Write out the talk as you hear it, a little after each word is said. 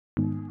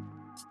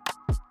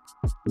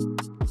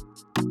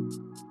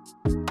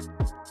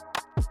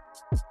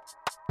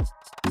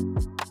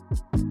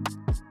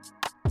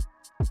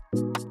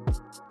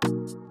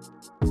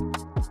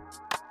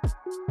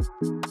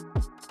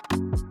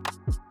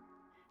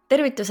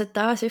Tervitused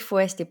taas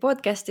YFU Eesti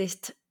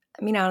podcastist.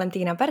 Mina olen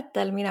Tiina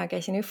Pärtel, mina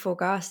käisin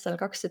YFUga aastal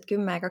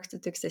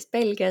 2010-2011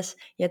 Belgias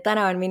ja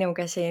täna on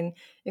minuga siin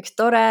üks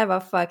tore,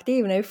 vahva,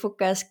 aktiivne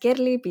YFUkas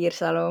Kerly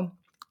Piirsalu.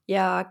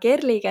 Ja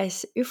Kerly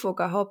käis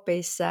YFUga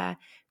hoopis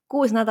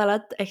 6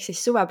 nädalat ehk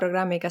siis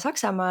suveprogrammiga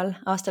Saksamaal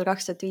aastal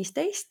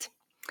 2015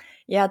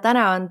 ja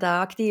täna on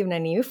ta aktiivne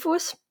nii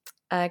YFUs.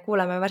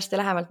 Kuuleme varsti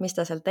lähemalt, mis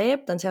ta seal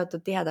teeb. Ta on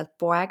seotud tihedalt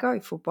poega,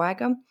 YFU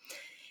poega.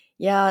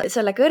 Ja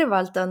selle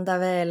kõrvalt on ta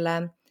veel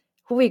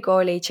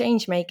huvikooli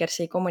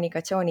Changemakersi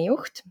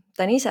kommunikatsioonijuht.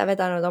 Ta on ise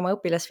vedanud oma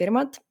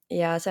õpilasfirmad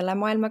ja selle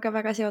maailmaga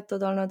väga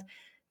seotud olnud.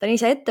 Ta on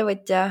ise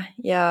ettevõtja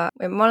ja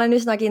ma olen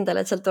üsna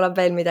kindel, et sealt tuleb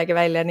veel midagi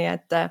välja, nii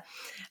et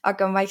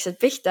hakkame vaikselt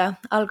pihta.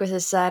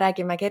 Alguses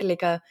räägime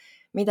Kerliga,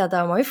 mida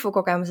ta oma YFU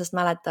kogemusest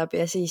mäletab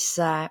ja siis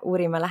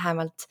uurime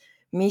lähemalt,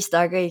 mis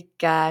ta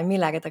kõik,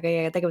 millega ta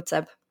kõigega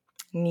tegutseb.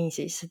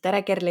 Niisiis,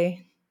 tere Kerly!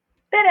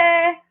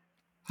 Tere!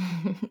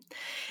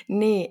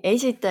 Nii,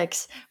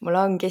 esiteks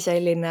mul ongi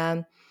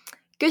selline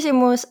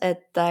küsimus,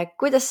 et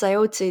kuidas sa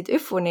jõudsid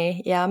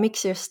YFUni ja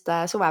miks just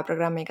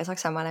suveprogrammiga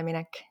Saksamaale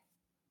minek?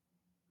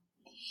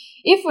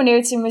 YFUni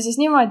jõudsime siis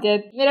niimoodi,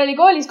 et meil oli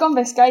koolis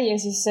kombeks käia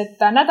siis,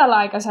 et nädal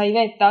aega sai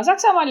veeta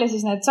Saksamaal ja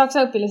siis need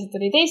saksa õpilased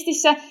olid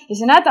Eestisse ja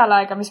see nädal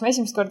aega, mis ma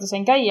esimest korda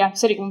sain käia,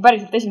 see oli kui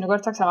päriselt esimene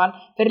kord Saksamaal,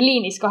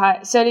 Berliinis kohe,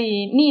 see oli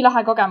nii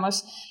lahe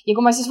kogemus ja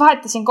kui ma siis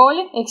vahetasin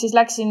kooli, ehk siis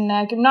läksin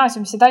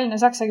gümnaasiumisse, Tallinna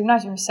Saksa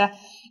gümnaasiumisse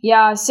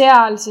ja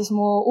seal siis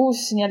mu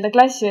uus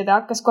klassiõde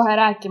hakkas kohe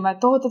rääkima, et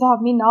ta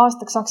tahab minna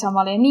aastaks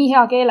Saksamaale ja nii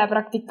hea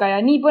keelepraktika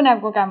ja nii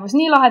põnev kogemus,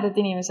 nii lahedad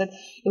inimesed.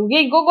 Ja kui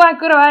keegi kogu aeg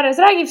kõrva ääres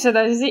räägib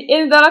seda, siis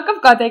endal hakkab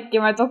ka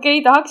tekkima, et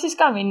okei, tahaks siis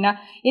ka minna.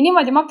 Ja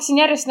niimoodi ma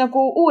hakkasin järjest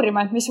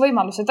uurima, et mis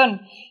võimalused on.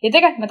 Ja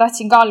tegelikult ma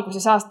tahtsin ka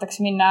alguses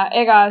aastaks minna,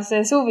 ega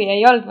see suvi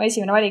ei olnud mu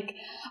esimene valik.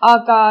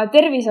 Aga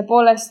tervise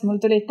poolest mul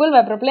tulid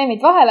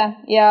põlveprobleemid vahele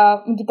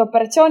ja mingid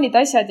operatsioonid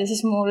asjad ja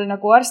siis mul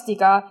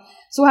arstiga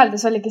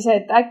suheldes oligi see,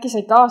 et äkki sa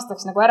ikka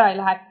aastaks ära ei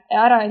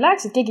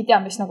läheks, et keegi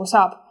tea, mis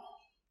saab.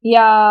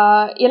 Ja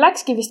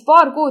läkski vist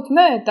paar kuud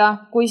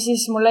mööda, kui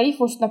siis mulle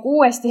YFUst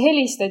uuesti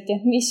helistati,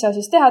 et mis sa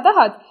siis teha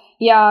tahad.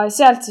 Ja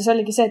sealt siis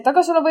oligi see, et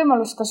aga sul on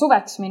võimalus ka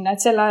suveks minna, et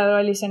selle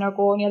ajal oli see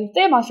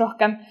teemas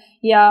rohkem.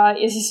 Ja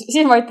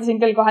siis ma ütlesin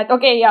küll kohe, et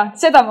okei, ja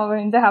seda ma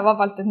võin teha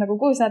vabalt, et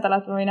 6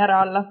 nädalat ma võin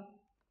ära olla.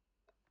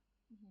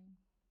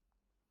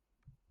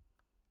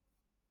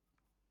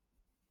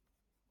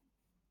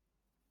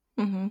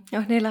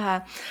 Nii lähe.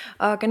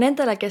 Aga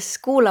nendele, kes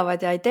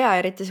kuulavad ja ei tea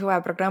eriti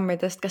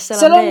suveprogrammidest, kas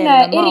seal on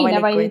veel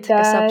erinevaid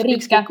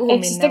riike,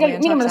 ehk siis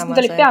tegelikult minu meelest need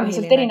olid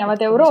peamiselt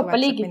erinevad Euroopa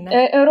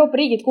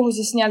riigid, kuhu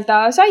siis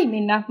sai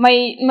minna.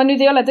 Ma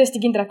nüüd ei ole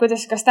tõesti kindel,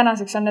 kas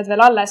tänaseks on need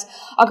veel alles,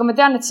 aga ma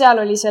tean, et seal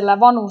oli selle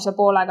vanuse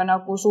poolega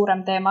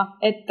suurem teema,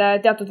 et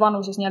teatud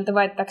vanuses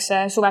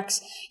võetakse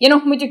suveks. Ja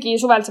muidugi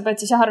suvel sa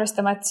pead siis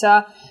arvestama, et sa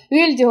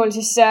üldjuhul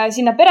siis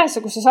sinna peresse,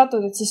 kus sa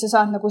satud, et siis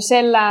sa saad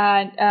selle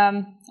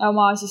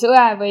oma siis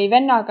õe või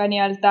vennaga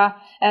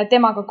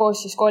temaga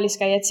koos siis koolis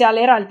käia, et seal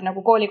eraldi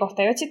kooli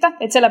kohta ei otsita,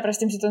 et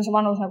sellepärast ilmselt on see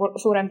vanus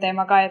suurem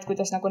teema ka, et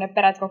kuidas need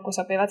pered kokku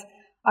sobivad.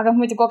 Aga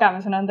muidu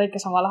kogemusena on ta ikka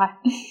sama lahe.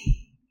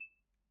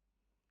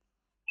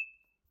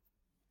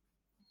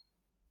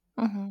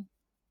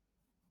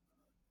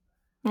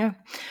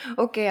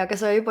 Okei, aga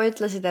sa juba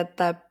ütlesid,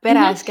 et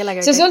peres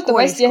kellega see sõltub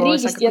hästi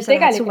riigist ja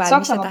tegelikult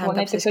Saksamaa pool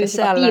näiteks oli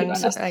seda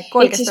piirkonnast.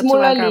 Et siis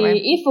mul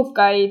oli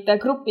YFUkaid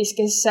grupis,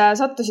 kes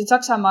sattusid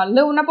Saksamaal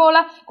lõuna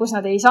poole, kus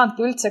nad ei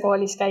saanudki üldse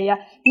koolis käia.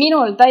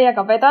 Minul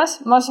täiega vedas,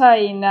 ma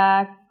sain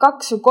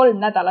 2 või 3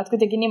 nädalat,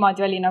 kuidagi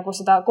niimoodi oli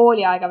seda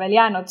kooliaega veel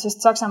jäänud, sest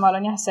Saksamaal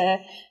on see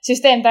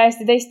süsteem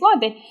täiesti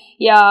teistmoodi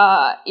ja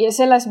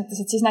selles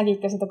mõttes, et siis nägi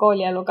ikka seda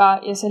koolielu ka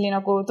ja see oli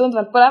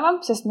tundvalt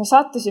põlevam, sest ma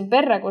sattusin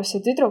perre, kus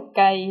see tüdruk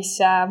käis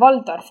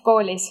Waldorf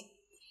koolis.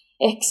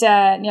 Ehk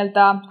see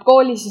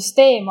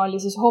koolisüsteem oli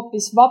siis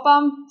hoopis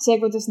vabam, see,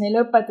 kuidas neil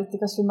õpetati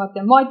kas või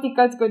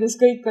matemaatikat, kuidas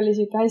kõik oli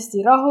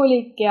hästi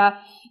rahulik ja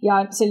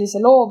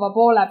sellise loova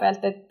poole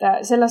pealt,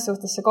 et selles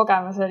suhtes see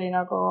kogemus oli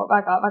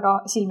väga, väga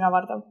silmi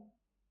avardav.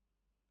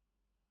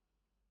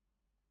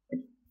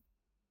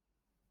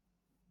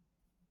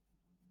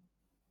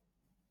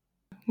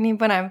 Nii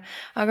põnev.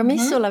 Aga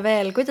mis sulle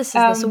veel, kuidas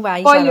sa seda suve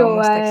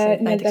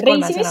iseloomustaksid näiteks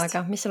 3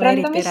 sõnaga? Mis sulle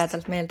eriti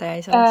eredalt meelde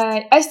jäi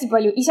sellest? Hästi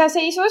palju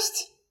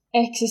iseseisvust.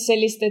 Ehk siis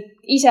sellist, et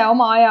ise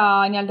oma aja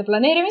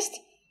planeerimist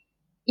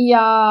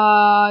ja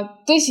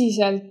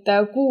tõsiselt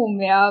kuum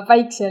ja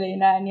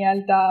päikseline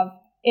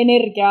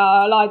energia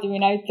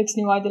laadimine, ütleks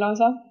niimoodi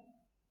lausa.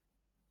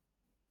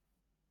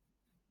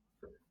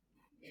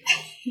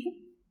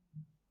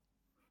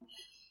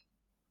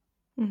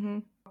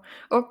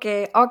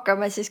 Okei,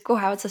 hakkame siis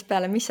kohe otsast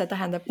peale, mis see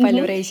tähendab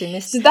palju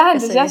reisimist? See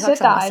tähendas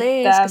seda,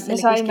 et me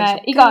saime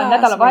iga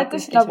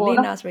nädalavahetus,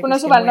 kuna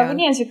suvel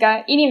nii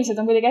on inimesed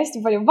on kuidagi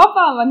hästi palju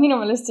vabamad, minu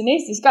meelest siin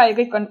Eestis ka ja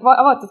kõik on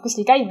avatud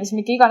kuskil käima, siis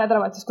me ikka iga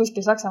nädalavahetus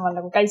kuskil Saksamaal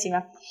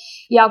käisime.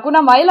 Ja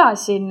kuna ma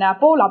elasin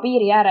Poola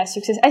piiri ääres,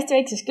 hästi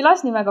väikses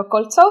külas nimega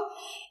Koltsov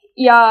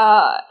ja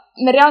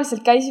me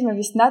reaalselt käisime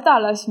vist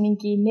nädalas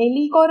mingi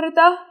 4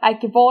 korda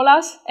äkki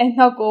Poolas, et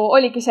nagu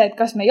oligi see, et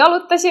kas me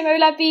jalutasime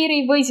üle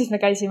piiri või siis me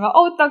käisime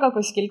autoga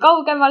kuskil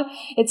kaugemal,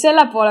 et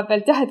selle poole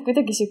pealt jah, et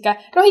kuidagi siuke,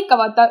 ikka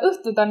vaata,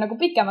 õhtud on nagu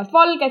pikemalt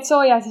valged,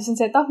 sooja, siis on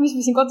see, et mis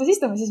me siin kodus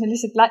istume, siis me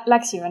lihtsalt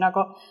läksime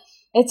nagu,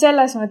 et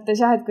selles mõttes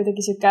jah, et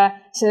kuidagi siuke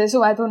see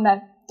suvetunne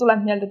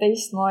tuleb nii-öelda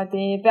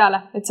teistmoodi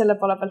peale, et selle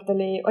poole pealt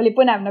oli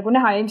põnev nagu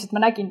näha ja ilmselt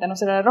ma nägin tänu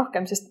sellele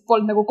rohkem, sest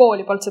polnud nagu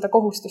kooli, polnud seda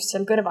kohustust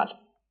seal kõrval.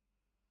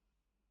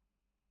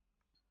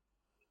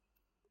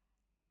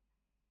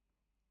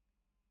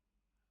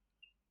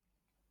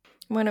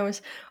 Mõnus.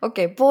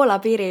 Okei, Poola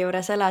piiri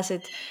juures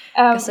elasid.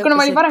 Kuna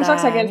ma olin varem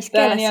saksa keelt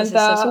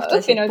nii-öelda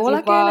õppinud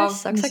juba,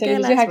 mis oli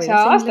 9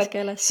 aastat,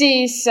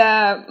 siis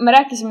me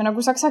rääkisime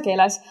nagu saksa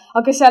keeles,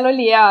 aga seal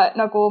oli ja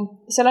nagu,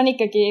 seal on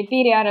ikkagi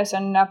piiri ääres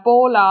on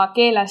Poola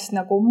keelest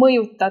nagu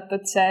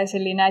mõjutatud see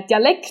selline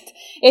dialekt,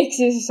 ehk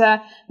siis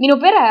minu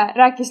pere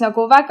rääkis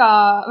nagu väga,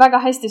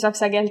 väga hästi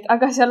saksa keelt,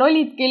 aga seal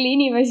olid küll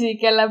inimesi,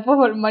 kelle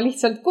puhul ma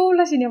lihtsalt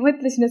kuulasin ja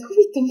mõtlesin, et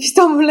huvitav, mis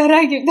ta mulle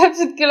räägib,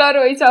 täpselt küll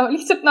aru ei saa,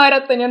 lihtsalt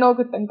naeratan ja noogutan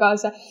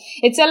kaasa.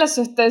 Et selles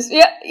suhtes,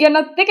 ja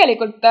nad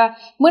tegelikult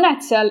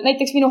mõned seal,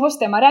 näiteks minu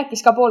hostema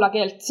rääkis ka poola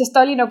keelt, sest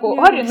ta oli nagu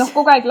harjunud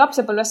kogu aeg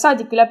lapsepõlvest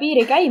saadik üle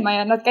piiri käima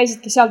ja nad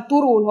käisidki seal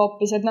turul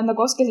hoopis, et nad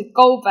nagu oskasid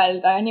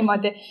kaubelda ja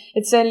niimoodi,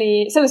 et see oli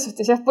selles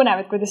suhtes jah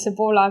põnev, et kuidas see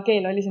poola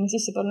keel oli sinna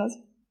sisse tulnud.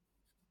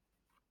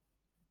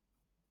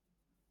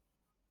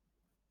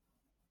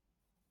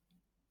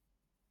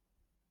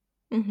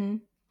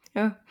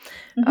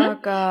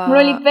 Aga mul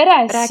oli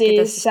peres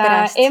siis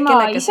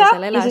ema, isa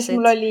ja siis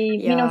mul oli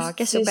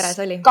minust siis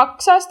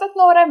 2 aastat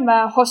noorem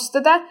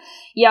hostade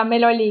ja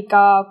meil oli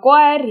ka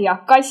koer ja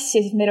kass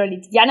ja siis meil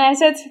olid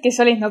jänesed, kes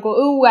olid nagu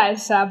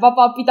õues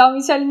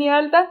vabapidamisel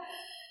nii-öelda.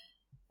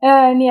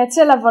 Nii et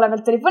selle poole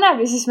pealt oli põnev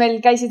ja siis meil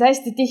käisid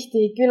hästi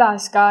tihti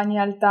külas ka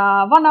nii-öelda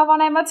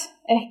vanavanemad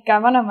ehk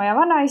vanema ja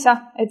vanaisa,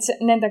 et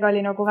nendega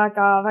oli nagu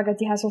väga, väga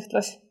tihe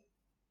suhtlus.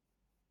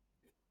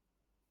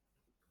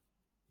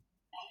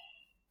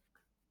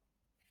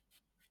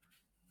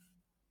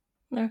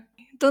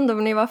 Tundub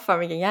nii vahva,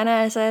 mingi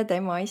jänesed,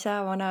 ema, isa,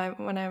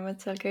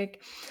 vanemad seal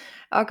kõik.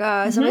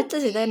 Aga sa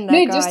mõtlesid enne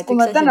nüüd just, kui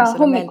ma täna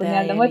hommikul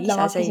nii-öelda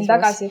mõtlema hakkasin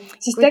tagasi,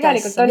 siis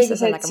tegelikult oli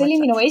see, et see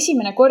oli minu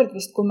esimene kord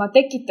vist, kui ma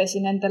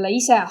tekitasin endale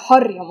ise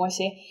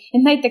harjumusi.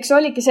 Et näiteks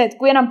oligi see, et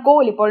kui enam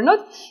kooli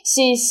polnud,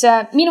 siis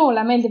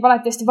minule meeldib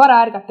alati hästi vara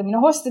ärgata, minu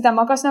hostida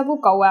magas nagu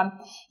kauem.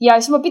 Ja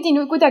siis ma pidin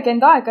kuidagi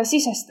enda aega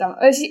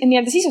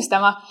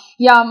sisustama.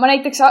 Ja ma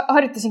näiteks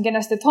harjutasin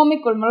ennast, et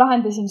hommikul ma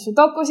lahendasin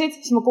sudokusid,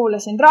 siis ma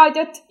kuulasin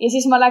raadiot ja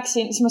siis ma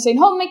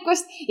sõin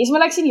hommikust ja siis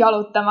ma läksin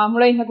jalutama.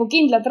 Mul olid nagu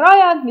kindlad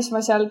rajad, mis ma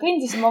seal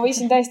kõndisin, ma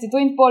võisin täiesti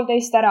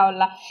 1-1,5 ära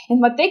olla. Et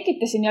ma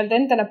tekitasin nii-öelda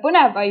endale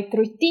põnevaid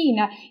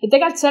rutiine ja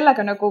tegelikult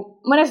sellega nagu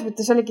mõnes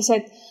mõttes oligi see,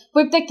 et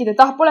võib tekkida,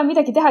 et pole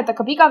midagi teha, et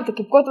hakkab igav,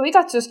 tekib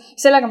koduigatsus.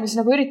 Sellega ma siis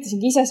nagu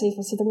üritasingi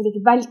iseseisvalt seda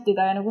kuidagi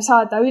vältida ja nagu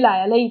saada üle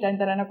ja leida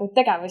endale nagu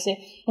tegevusi.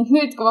 Et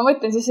nüüd, kui ma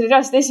mõtlen, siis oli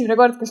reaalselt esimene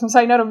kord, kus ma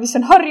sain aru, mis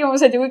on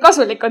harjumused ja kui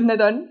kasulikud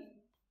need on.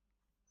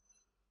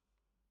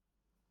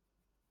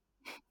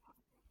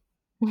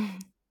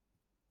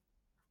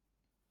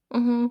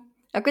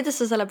 Aga kuidas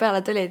sa selle peale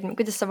tulid?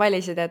 Kuidas sa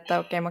valisid, et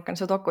okei, ma hakkan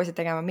sudokusid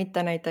tegema,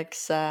 mitte näiteks...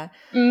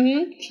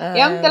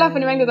 jah,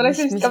 telefonimängud oleks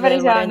just ka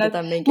päris hea.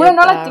 Mul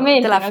on alati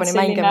meeldinud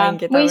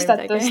selline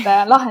mõistatuste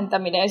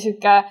lahendamine ja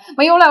süke...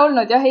 Ma ei ole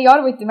olnud jah, ei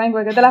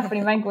arvutimängu ega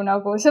telefonimängu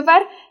nagu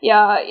sõber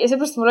ja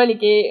seepärast mul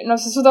oligi,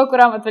 see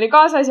sudokuraamat oli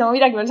kaasas ja ma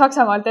midagi veel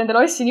Saksamaalt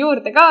endale ostsin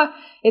juurde ka,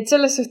 et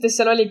selles suhtes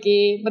seal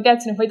oligi, ma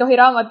teadsin, et ma ei tohi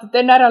raamatut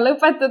enne ära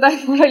lõpetada,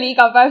 mul oli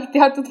iga päev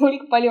teatud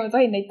hulk, palju ma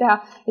tohin neid teha,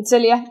 et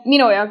see oli jah,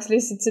 minu jaoks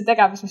lihtsalt see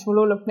tegevus, mis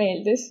mul hullult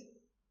meeldis.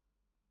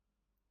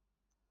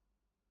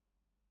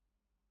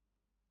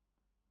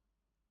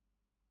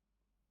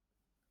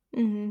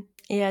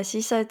 Ja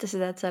siis sa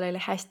ütlesid, et seal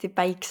oli hästi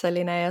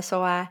päikseline ja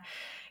soe.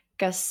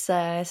 Kas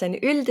see on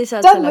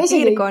üldiselt selle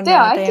piirkonna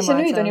teema? Äkki see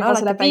nüüd on juba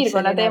selle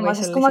piirkonna teema,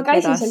 sest kui ma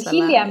käisin seal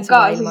hiljem ka,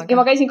 ja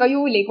ma käisin ka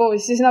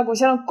juulikuus, siis nagu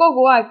seal on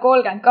kogu aeg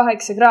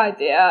 38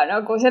 kraadi ja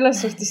nagu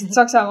selles suhtes, et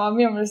Saksamaa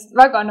on minu meelest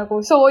väga nagu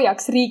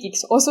soojaks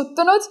riigiks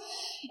osutunud.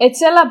 Et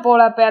selle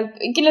poole pealt,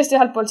 kindlasti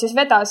ühelt poolt siis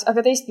vedas,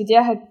 aga teistpidi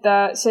jah, et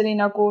see oli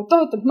nagu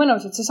tohutult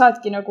mõnus, et sa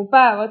saadki nagu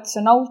päev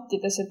otsa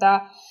nautida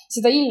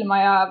seda ilma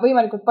ja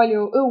võimalikult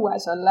palju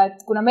õues olla,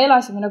 et kuna me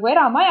elasime nagu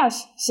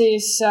eramajas,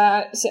 siis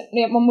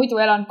ma muidu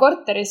elan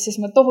korteris, siis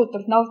ma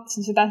tohutult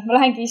nautisin seda, et ma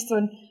lähengi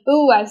istun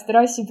õues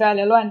terrassi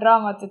peal ja loen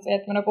raamatut,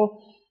 et ma nagu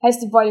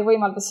hästi palju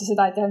võimaldas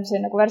seda, et jah,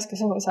 see nagu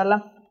värskes õhus olla.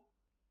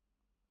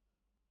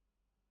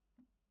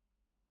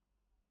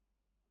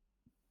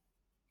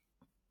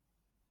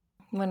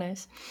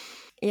 Mõnes.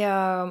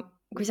 Ja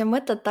kui sa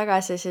mõtled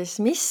tagasi, siis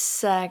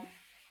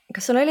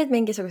kas sul olid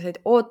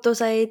mingisuguseid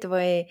ootuseid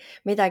või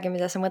midagi,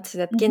 mida sa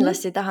mõtlesid, et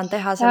kindlasti tahan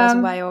teha selle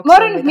suve jooksul? Ma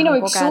arvan, et minu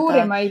üks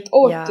suurimaid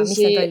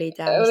ootusi,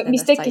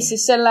 mis tekkis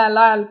siis sellel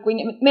ajal, kui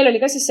meil oli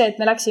ka siis see,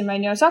 et me läksime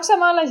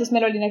Saksamaale, siis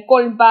meil oli need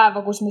 3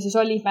 päeva, kus me siis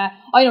olime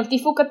ainult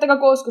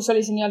ifukatega koos, kus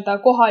oli see nii-öelda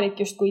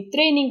kohalik justkui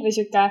treening või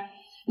siuke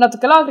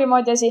natuke laagri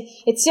moodi asi,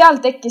 et seal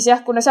tekkis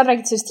jah, kuna seal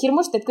räägid sellest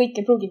hirmust, et kõik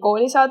ei pruugi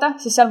kooli saada,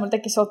 siis seal mul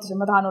tekkis ootus, et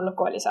ma tahan hullult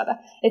kooli saada.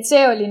 Et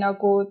see oli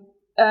nagu,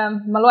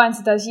 ma loen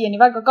seda siiani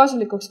väga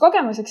kasulikuks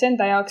kogemuseks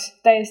enda jaoks,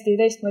 täiesti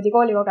teistmoodi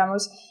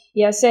koolikogemus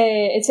ja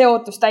et see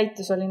ootus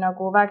täitus oli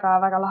nagu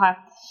väga-väga lahe.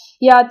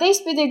 Ja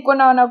teistpidi,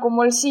 kuna nagu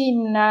mul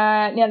siin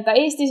nii-öelda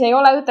Eestis ei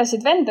ole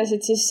õdesid vendasid,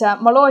 siis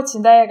ma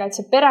lootsin täiega, et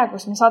see pere,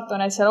 kus ma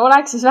satun, et seal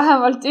oleks siis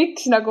vähemalt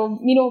üks nagu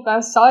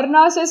minuga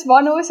sarnases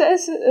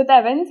vanuses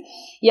õde-vend.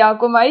 Ja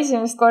kui ma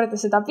esimest korda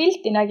seda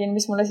pilti nägin,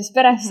 mis mulle siis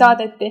perest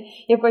saadeti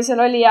ja kui seal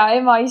oli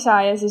ema,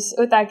 isa ja siis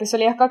õde, kes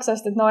oli 2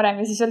 aastat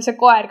noorem ja siis oli see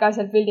koer ka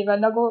seal pildi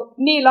peal nagu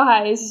nii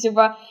lahe ja siis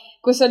juba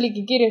kus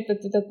oligi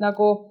kirjutatud, et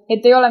nagu,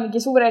 et ei ole mingi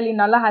suure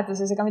linna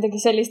läheduses ega midagi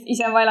sellist,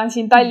 ise ma elan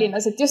siin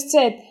Tallinnas, et just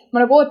see, et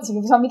ma nagu ootasin,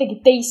 et ma saan midagi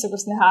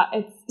teistsugust näha,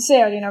 et see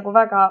oli nagu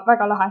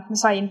väga-väga lahe, et ma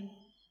sain.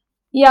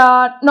 Ja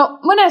no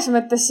mõnes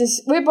mõttes siis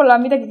võib-olla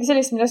midagi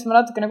sellist, millest ma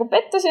natuke nagu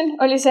pettusin,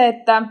 oli see,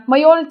 et ma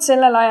ei olnud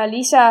sellel ajal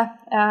ise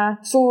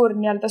suur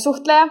nii-öelda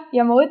suhtleja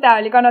ja mu õde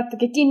oli ka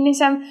natuke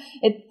kinnisem,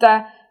 et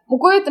ma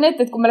kujutan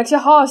ette, et kui me oleks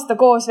aasta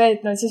koos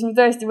veetnud, siis me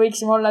tõesti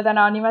võiksime olla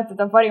täna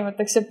nimetada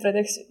parimateks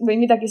sõpradeks või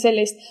midagi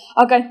sellist.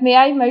 Aga et me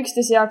jäime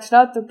üksteise jaoks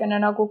natukene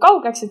nagu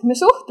kaugeks, et me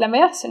suhtleme,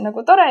 jah, see on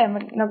nagu tore ja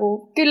nagu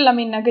külla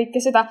minna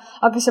kõike seda,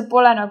 aga see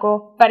pole nagu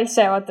päris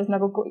see, vaata, et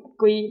nagu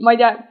kui ma ei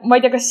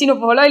tea, kas sinu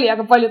puhul oli,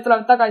 aga paljud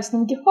tulevad tagasi,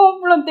 mingi,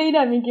 mul on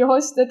teine mingi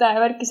hostõde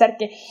ja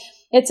värki-särki.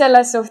 Et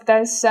selles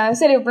suhtes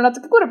see oli võib-olla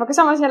natuke kurb, aga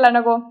samas jälle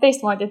nagu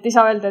teistmoodi, et ei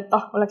saa öelda,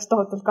 et oleks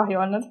tohutult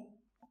kahju olnud.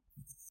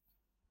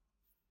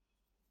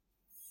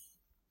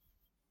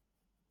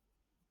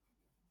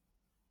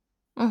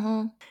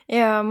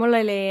 Ja mul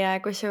oli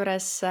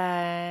kusjuures,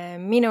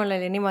 minul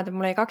oli niimoodi, et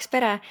mul oli 2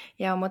 pere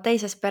ja mu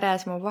teises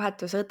peres mu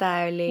vahetusõde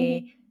oli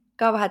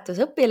ka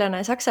vahetusõpilane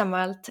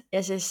Saksamaalt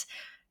ja siis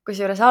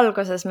kusjuures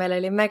alguses meil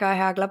oli mega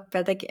hea klapp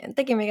ja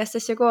tegime igast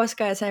asju koos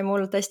ka ja sai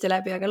mul tõesti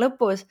läbi, aga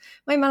lõpus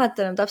ma ei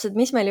mäleta enam täpselt,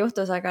 mis meil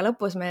juhtus, aga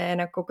lõpus me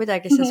nagu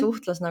kuidagi see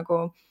suhtlus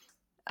nagu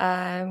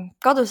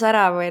kadus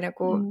ära või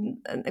nagu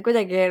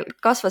kuidagi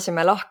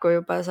kasvasime lahku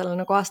juba seal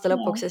nagu aasta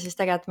lõpuks ja siis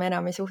tegelikult me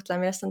enam ei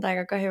suhtle, millest on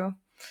täiega kahju.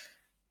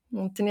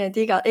 Nii, et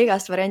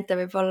igast variante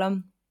võib olla.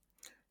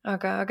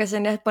 Aga see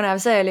on jah põnev,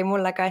 see oli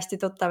mulle ka hästi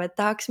tuttav, et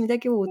tahaks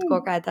midagi uut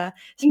kogeda.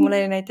 Siis mul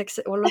oli näiteks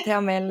hullult hea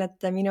meel,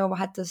 et minu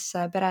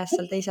vahetusperes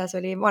seal teises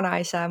oli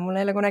vanaisa. Mul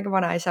ei ole kunagi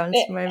vanaisa olnud,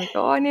 siis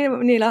ma olin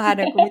nii lahe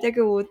nagu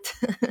midagi uut.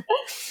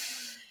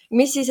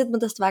 Mis siis, et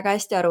ma tast väga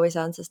hästi aru ei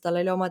saanud, sest tal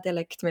oli oma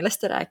dialekt,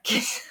 millest ta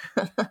rääkis.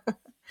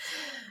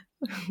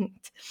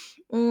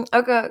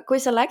 Aga kui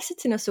sa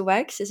läksid sinna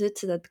suveks ja sa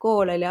ütlesid, et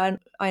kool oli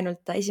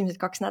ainult esimesed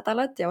 2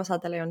 nädalat ja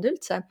osadel ei olnud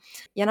üldse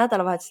ja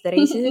nädalavahetused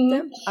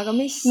reisisite, aga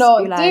mis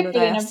ülejäänud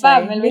ajast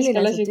sai?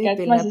 Milline see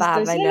tüüpiline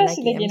päev välja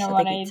nägi ja mis sa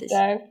tegid siis?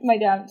 Ma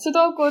ei tea,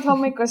 sudokud,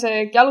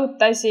 hommikusöök,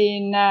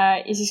 jalutasin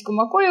ja siis kui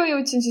ma koju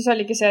jõudsin, siis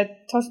oligi see,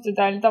 et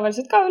hostida oli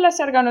tavaliselt ka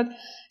üles ärganud.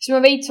 Siis me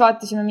veits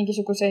vaatasime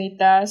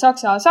mingisuguseid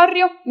saksa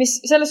sarju, mis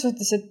selles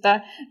suhtes, et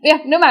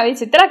jah, nõme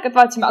veitsid telekat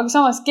vaatasime, aga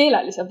samas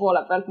keelelise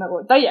poole pealt nagu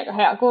täiega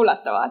hea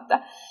kuulata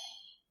vaata.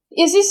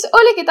 Ja siis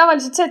oligi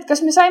tavaliselt see, et kas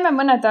me saime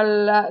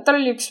mõnedel, tal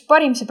oli üks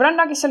parim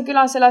sõbranna, kes seal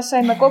külas elas,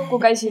 saime kokku,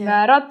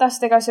 käisime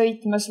ratastega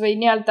sõitmas või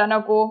nii-öelda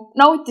nagu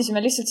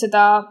nautisime lihtsalt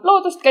seda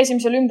loodust,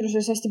 käisime seal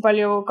ümbruses hästi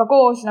palju ka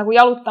koos nagu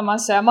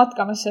jalutamas,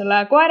 matkamas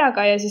selle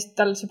koeraga ja siis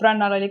tal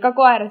sõbrannal oli ka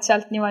koer, et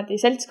sealt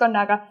niimoodi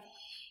seltskonnaga.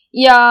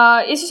 Ja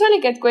siis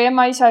oligi, et kui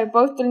ema isa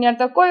juba õhtul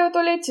nii-öelda koju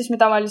tulid, siis me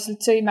tavaliselt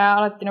sõime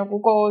alati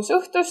nagu koos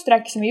õhtust,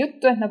 rääkisime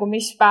juttu, et nagu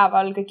mis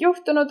päeval kõik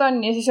juhtunud on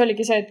ja siis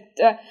oligi see,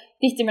 et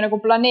tihti me nagu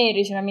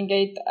planeerisime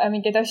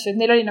mingeid asju, et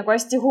neil oli nagu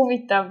hästi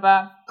huvitav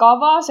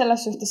kava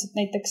selles suhtes,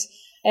 et näiteks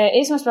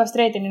esmaspäevast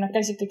reedeni nad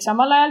käisid kõik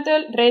samal ajal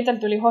tööl,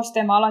 reedel tuli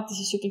hostema alati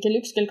siis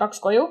kell 1, kell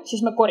 2 koju,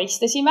 siis me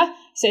koristasime,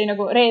 see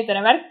nagu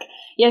reedene värk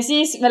ja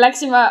siis me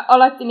läksime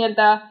alati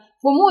nii-öelda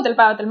kui muudel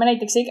päevadel me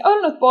näiteks ei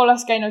olnud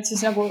Poolas käinud, siis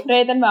nagu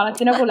reedel me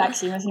alati nagu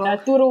läksime sinna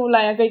turule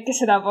ja kõike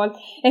seda poolt.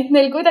 Et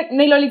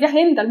neil olid jah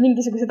endal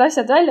mingisugused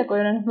asjad välja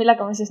kujunenud,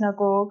 millega ma siis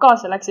nagu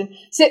kaasa läksin.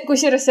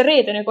 Kusjuures see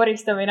reedene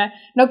koristamine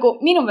nagu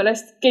minu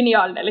meelest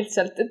geniaalne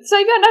lihtsalt. Et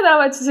sa ei pea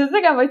nädalavahetusel seda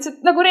tegema,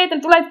 et nagu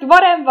reedel tuledki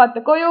varem,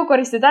 vaata koju,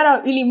 koristad ära,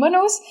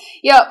 ülimõnus.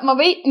 Ja ma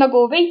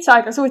nagu veits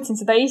aega suutsin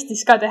seda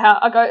Eestis ka teha,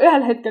 aga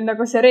ühel hetkel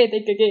nagu see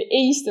reede ikkagi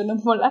ei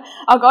istunud mulle.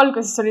 Aga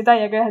alguses oli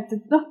täiega jah,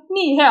 et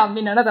nii hea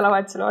minna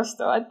nädalavahetusele vastu.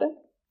 Vaata.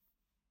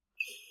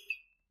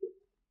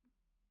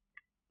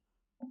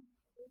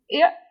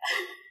 Ja,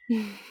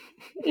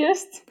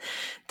 just.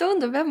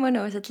 Tundub jah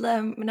mõnus, et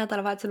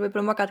nädalavahetusel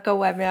võib-olla magad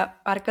kauem ja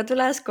ärkad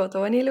üles,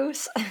 kodu on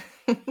ilus.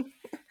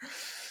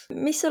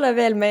 Mis sulle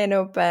veel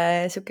meenub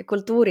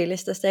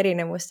kultuurilistest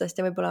erinevustest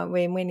ja võib-olla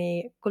või mõni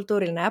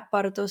kultuuriline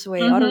äpardus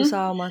või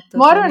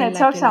arusaamatus? Ma arvan, et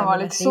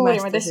Saksamaal üks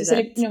suurimaid asju,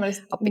 see oli minu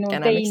meelest minu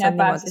teine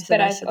päev, sest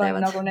peres on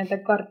nagu nende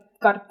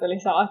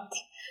kartulisalat.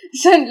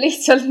 See on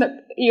lihtsalt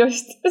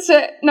just see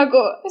nagu,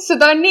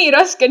 seda on nii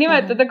raske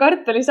nimetada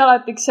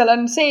kartulisalatiks, seal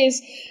on sees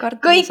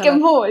kõike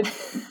muud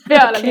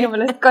peale minu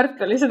meelest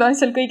kartuli, seda on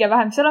seal kõige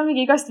vähem. Seal on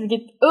mingi igast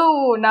mingit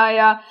õuna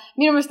ja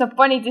minu meelest nad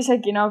panid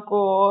isegi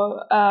nagu,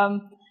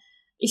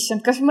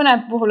 issand, kas mõne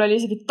puhul oli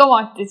isegi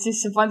tomatid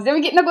sisse pandud ja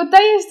mingi nagu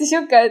täiesti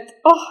siuke, et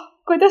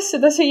kuidas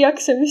seda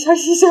süüakse, mis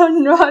asi see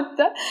on,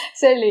 vaata.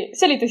 See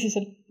oli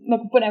tõsiselt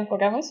nagu põnev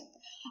kogemus.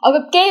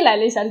 Aga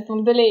keeleliselt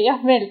mul tuli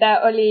meelde,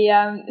 oli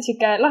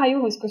siuke lahe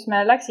juhus, kus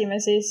me läksime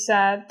siis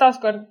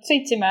taaskord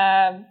sõitsime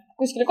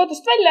kuskile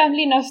kodust välja,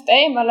 linnast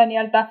eemale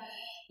nii-öelda.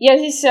 Ja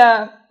siis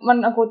ma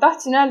nagu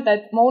tahtsin öelda,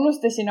 et ma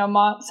unustasin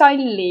oma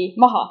salli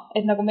maha,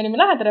 et nagu me olime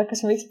lähedal, et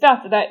kas ma võiks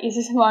peatada ja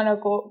siis ma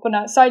nagu,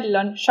 kuna sall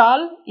on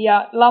šal ja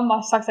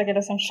lammas saksa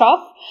keeles on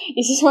šaf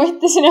ja siis ma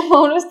ütlesin, et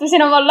ma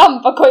unustasin oma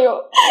lamba koju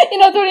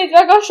ja nad olid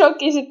väga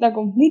šokis, et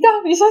nagu, mida,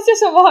 mis asja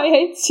sa maha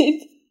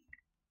jätsid?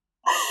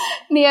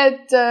 Nii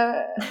et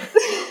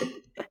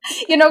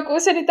ja nagu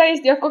see oli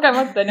täiesti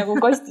kogemata nagu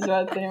kostis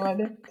vaata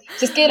niimoodi.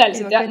 Sest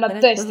keeleliselt nad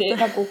tõesti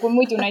nagu, kui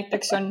muidu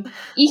näiteks on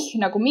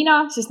nagu mina,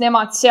 siis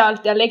nemad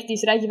seal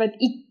dialektis räägivad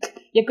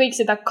ja kõik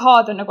seda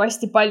kaad on nagu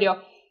hästi palju.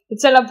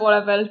 Et selle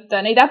poole pealt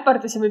neid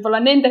äpardusi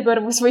võib-olla nende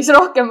kõrvus võis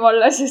rohkem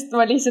olla, sest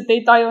ma lihtsalt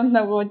ei tajunud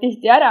nagu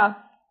tihti ära.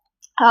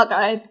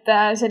 Aga et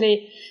see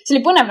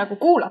oli põnev nagu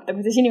kuulata,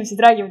 kuidas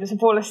inimesed räägivad ja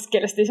see poolest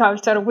keelest ei saa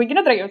üldse aru, kuigi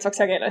nad räägivad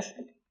saksa keeles.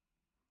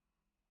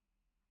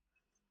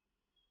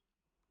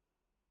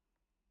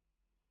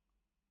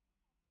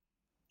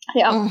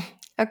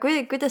 Aga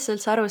kuidas sa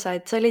üldse aru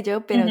said? Sa olid ju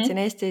õppinud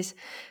siin Eestis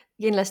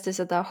kindlasti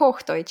seda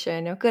Hochdeutsch,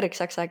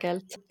 kõrgsaksa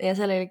keelt ja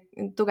seal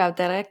oli tugev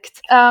dialekt.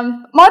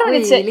 Ma arvan,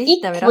 et see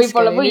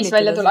võib-olla võis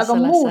välja tulla, aga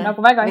muu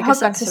nagu väga ei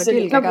hakanud, sest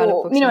see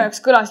nagu minu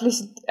jaoks kõlas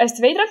lihtsalt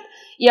hästi veidralt.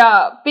 Ja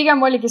pigem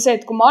oligi see,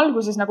 et kui ma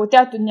alguses nagu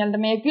teatud nii-öelda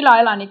meie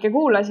külaelanike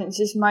kuulasin,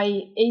 siis ma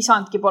ei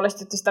saanudki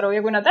poolest jutust aru.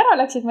 Ja kui nad ära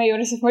läksid meie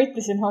juures, siis ma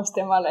ütlesin hoos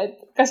temale, et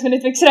kas me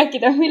nüüd võiks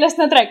rääkida,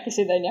 millest nad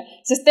rääkisid, on ju.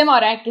 Sest tema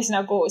rääkis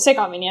nagu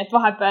segamini, et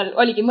vahepeal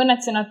oligi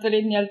mõned sõnad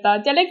tulid nii-öelda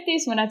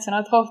dialektis, mõned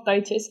sõnad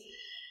Hochdeutschis.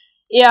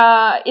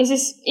 Ja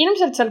siis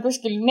ilmselt seal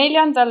kuskil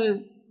 4.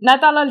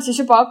 nädalal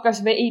siis juba hakkas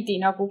veidi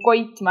nagu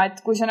koitma,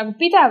 et kui sa nagu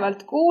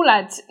pidevalt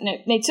kuuled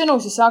neid sõnu,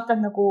 siis sa hakkad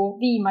nagu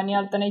viima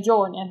nii-öelda neid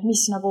jooni, et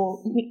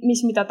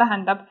mis mida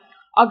tähendab.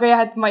 Aga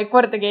jah, et ma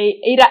kordagi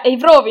ei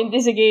proovinud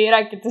isegi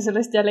rääkida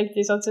sellest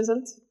dialektis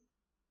otseselt.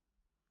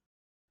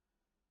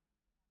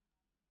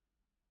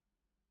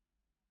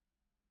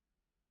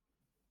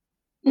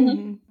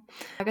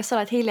 Kas sa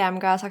oled hiljem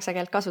ka saksa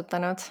keelt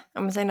kasutanud?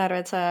 Ma sain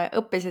aru, et sa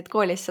õppisid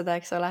koolis seda,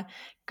 eks ole.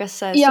 Kas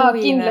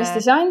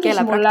kindlasti see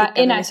andis mulle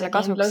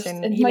enesekindlust,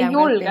 et ma ei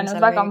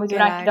julgenud väga muidu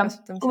rääkida.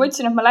 Kui ma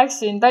ütlesin, et ma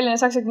läksin Tallinna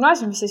Saksa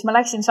Gümnaasiumisse, siis ma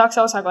läksin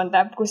saksa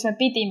osakonda, kus me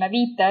pidime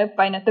 5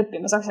 õppeainet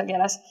õppima saksa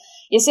keeles.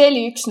 Ja see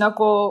oli üks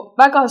nagu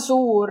väga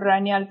suur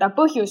nii-öelda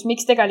põhjus,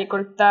 miks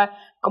tegelikult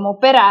ka mu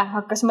pere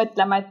hakkas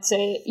mõtlema, et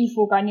see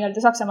IFU-ga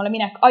nii-öelda Saksamaale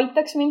minek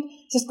aitaks mind,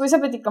 sest kui sa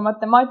pead ikka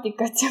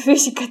matemaatikat ja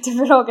füüsikat ja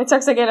bioloogiat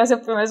saksa keeles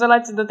õppima ja sa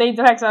oled seda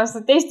teinud 9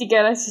 aastat eesti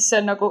keeles, siis see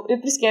on nagu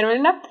üpris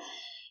keeruline.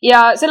 Ja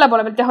selle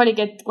poole pealt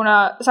oligi, et kuna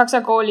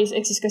saksa koolis,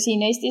 ehk siis ka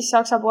siin Eestis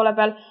saksa poole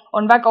peal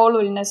on väga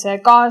oluline see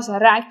kaasa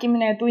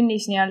rääkimine ja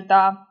tunnis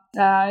nii-öelda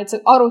et sa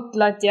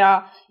arutled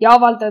ja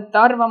avaldad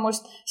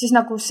arvamust, siis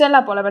nagu selle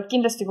poole pealt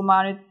kindlasti, kui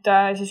ma nüüd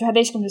siis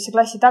 11.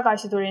 klassi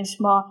tagasi tulin,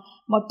 siis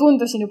ma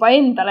tundusin juba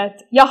endale,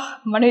 et jah,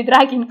 ma nüüd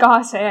räägin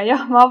kaasa ja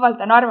jah, ma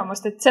avaldan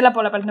arvamust, et selle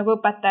poole pealt nagu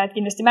õpetajad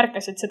kindlasti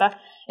märkasid seda,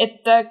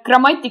 et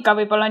grammatika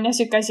võib-olla on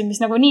siuke asi,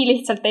 mis nagu nii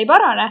lihtsalt ei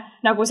parane,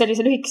 nagu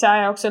sellise lühikese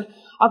aja jooksul,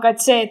 aga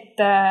et see,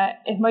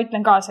 et ma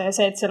ütlen kaasa ja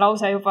see, et see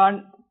lause juba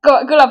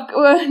kõlab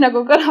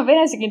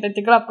enesekindlalt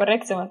ja kõlab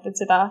korrektsemalt, et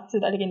seda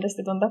oli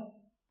kindlasti tunda.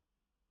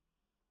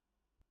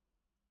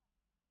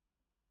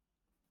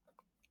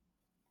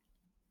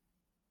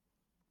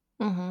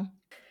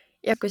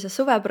 Ja kui sa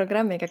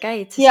suveprogrammiga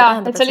käid, siis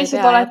tähendab, et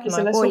sa pea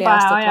jätma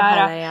kooliaastat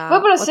vahele ja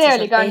võib-olla see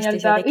oli ka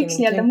üks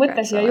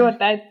mõte siia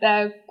juurde,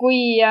 et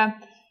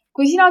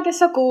kui sina, kes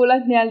sa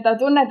kuulad,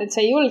 tunned, et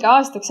sa ei julge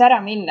aastaks ära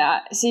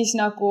minna, siis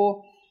nagu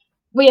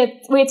või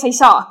et sa ei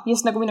saa,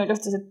 just nagu minul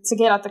juhtus, et see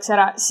keelatakse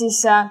ära,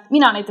 siis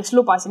mina näiteks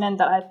lubasin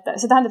endale, et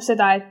see tähendab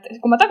seda, et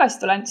kui ma tagasi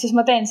tulen, siis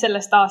ma teen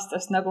sellest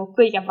aastast nagu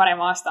kõige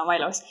parema aasta oma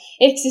elus.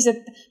 Ehk siis,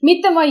 et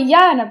mitte ma ei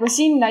jää nagu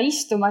sinna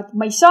istuma, et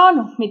ma ei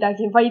saanud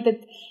midagi, vaid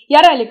et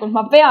järelikult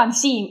ma pean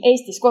siin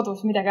Eestis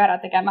kodus midagi ära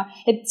tegema.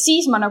 Et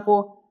siis ma nagu,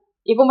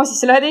 ja kui ma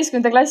siis selle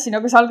 11. klassi,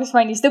 nagu sa alguses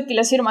mainist,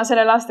 õpilasfirma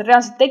sellel aastal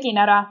reaalselt tegin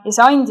ära ja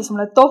see andis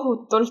mulle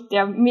tohutult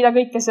ja mida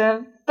kõike see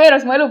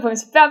pööras mu elu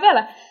põhimõtteliselt pea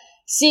peale,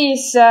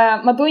 siis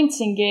ma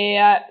tundsingi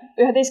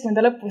 11.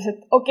 lõpus,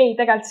 et okei,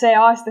 tegelikult see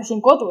aasta siin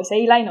kodus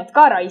ei läinud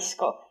ka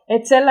raisku.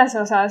 Et selles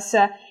osas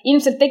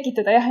ilmselt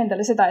tekitada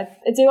endale seda,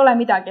 et see ei ole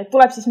midagi, et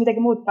tuleb siis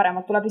midagi muud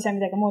paremat, tuleb ise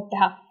midagi muud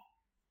teha.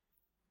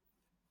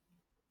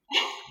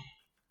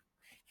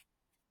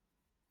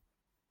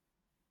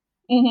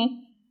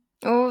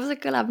 See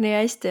kõlab nii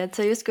hästi, et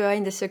see justkui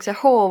andis siukse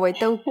hoo või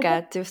tõuke,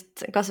 et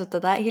just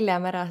kasutada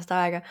hiljem ära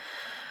seda aega.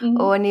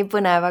 Nii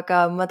põnev,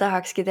 aga ma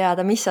tahakski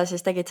teada, mis sa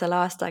siis tegid selle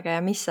aastaga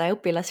ja mis see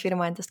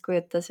õpilasfirma endast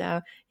kujutas ja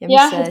mis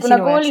see kuna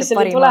sinu koolis jaoks see oli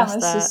parim tulemas,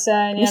 aasta, siis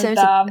mis sa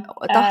üldse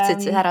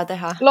tahtsid siis ära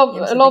teha?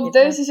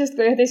 Loovtöö siis just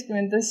kui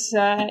 11.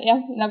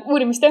 Nagu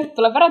uurimistöö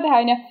tuleb ära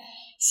teha,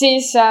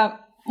 siis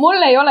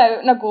mul ei ole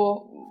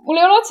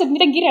otseselt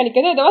midagi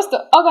kirjalike tööde vastu,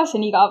 aga see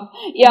on igav.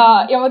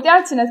 Ja ma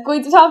teadsin, et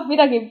kui saab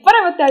midagi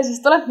paremat teha, siis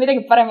tuleb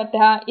midagi paremat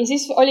teha. Ja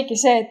siis oligi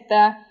see, et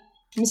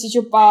me siis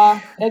juba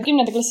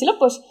 10. klassi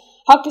lõpus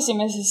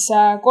hakkasime siis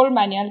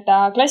 3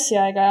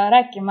 klassiaega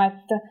rääkima,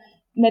 et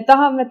me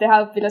tahame teha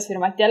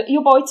õpilasfirmat ja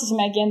juba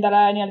otsisimegi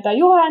endale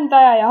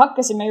juhendaja ja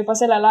hakkasime juba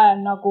sellel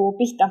ajal nagu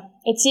pihta.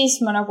 Et siis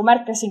ma nagu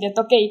märkasingi, et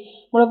okei,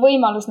 mul on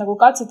võimalus nagu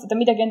katsetada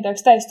midagi enda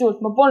jaoks täiesti uut.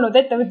 Ma polnud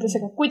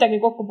ettevõtlusega kuidagi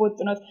kokku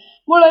puutunud.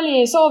 Mul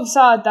oli soov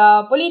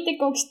saada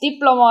poliitikuks,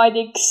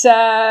 diplomaadiks,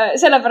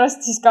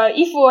 sellepärast siis ka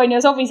IFU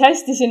sobis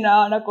hästi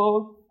sinna nagu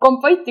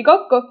kompotti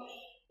kokku.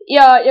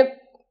 Ja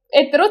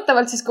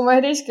etteruttavalt siis, kui ma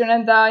 11.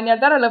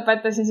 ära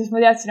lõpetasin, siis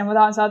ma teadsin, et ma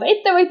tahan saada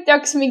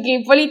ettevõtjaks,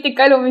 mingi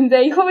poliitikaelu mind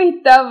ei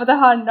huvita, ma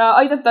tahan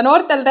aidata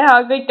noortel teha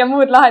kõike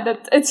muud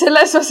lahedat, et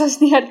selles osas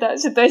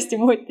see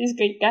tõesti muutis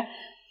kõike.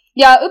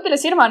 Ja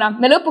õpilasfirmana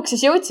me lõpuks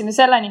siis jõudsime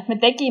selleni, et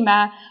me tegime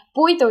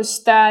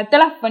puidust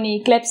telefoni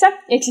kleepse,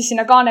 ehk siis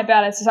sinna kaane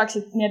peale, et sa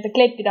saaksid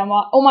kleepida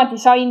oma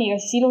disainiga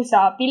siis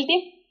ilusa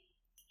pildi.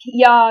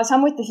 Ja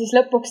samuti siis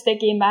lõpuks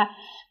tegime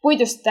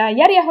puidust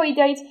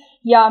järjehoidjaid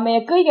ja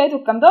meie kõige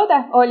edukam toode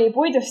oli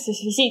puidust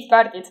siis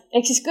visiitkaardid.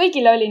 Ehk siis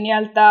kõigile oli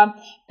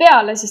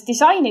peale siis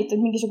disainitud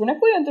mingisugune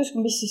kujundus,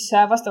 mis siis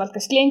vastavalt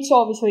kas klient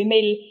soovis või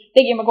meil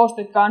tegime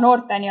koostööd ka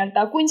noorte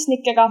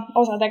kunstnikega,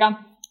 osadega.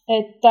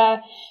 Et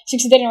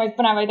selliseid erinevaid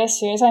põnevaid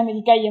asju ja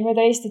saimegi käia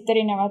mööda Eestit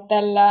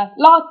erinevatel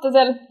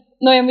laatadel.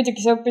 No ja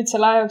muidugi sa õpid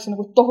selle aja jooksul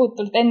nagu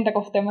tohutult enda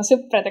kohta ja oma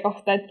sõprade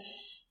kohta, et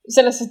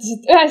selles suhtes,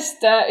 et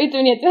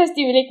ühest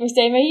tiimiliikmest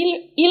jäime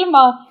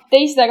ilma,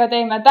 teistega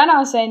teeme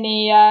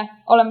tänaseni,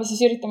 oleme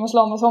siis üritamas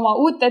loomas oma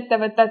uut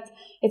ettevõtet,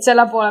 et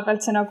selle poole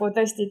pealt see nagu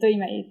tõesti tõi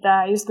meid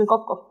justkui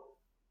kokku.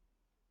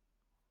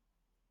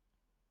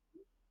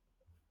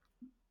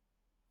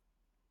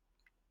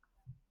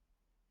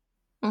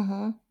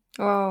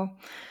 Wow.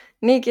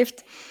 Nii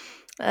kihvt.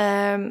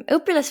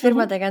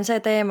 Õpilasfirmadega on see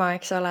teema,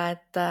 eks ole,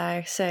 et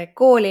see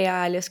kooli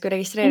ajal justkui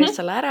registreerid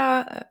selle ära,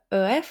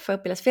 ÖF,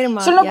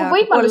 õpilasfirma. Sul nagu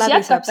võimalus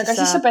jätkata, aga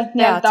siis sa pead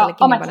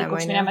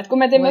ametlikuks minema, et kui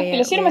me teeme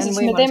õpilasfirma, siis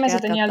me teeme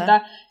seda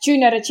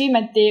junior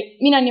achievement'i,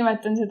 mina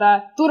nimetan seda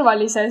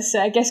turvalises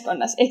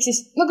keskkonnas, ehk siis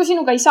nagu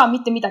sinuga ei saa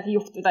mitte midagi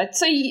juhtuda, et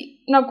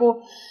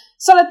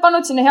sa oled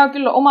pannud sinna hea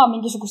küll oma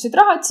mingisugused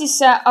rahad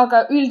sisse,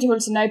 aga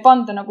üldjuhul sinna ei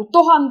panda nagu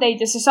tuhandeid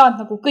ja sa saad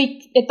nagu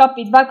kõik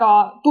etapid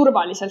väga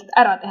turvaliselt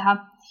ära teha.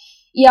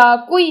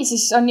 Ja kui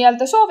siis on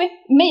soovi,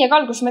 meie ka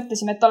alguses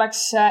mõtlesime,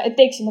 et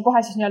teeksime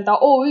kohe siis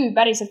OÜ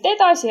päriselt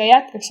edasi ja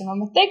jätkaksime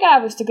oma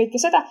tegevust ja kõike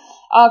seda,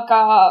 aga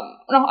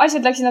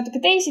asjad läksid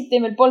natuke teisiti,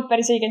 meil polnud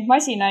päris õigeid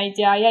masinaid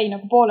ja jäi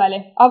nagu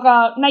pooleli,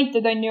 aga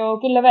näited on ju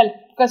küll ja veel,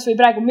 kas või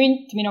praegu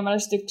münt minu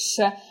meelest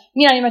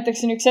mina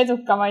nimetaksin üks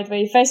edukamaid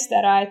või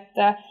festera, et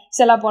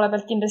selle poole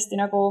pealt kindlasti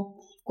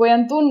kui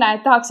on tunne,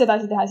 et tahaks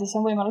edasi teha, siis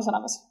on võimalus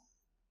olemas.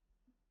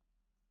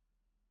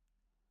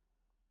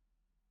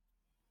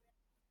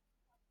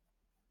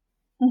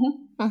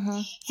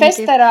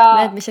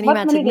 Festera, nad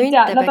on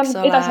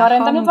edasi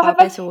arendanud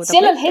vahepeal.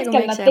 Sellel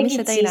hetkel nad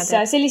tegid siis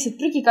selliseid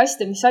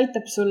prügikaste, mis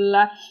aitab sul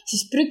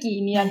siis prügi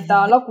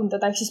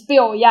lagundada, ehk siis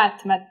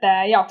biojäätmete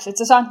jaoks,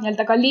 et sa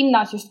saad ka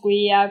linnas just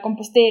kui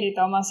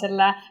komposteerida oma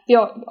selle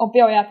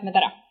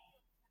biojäätmed ära.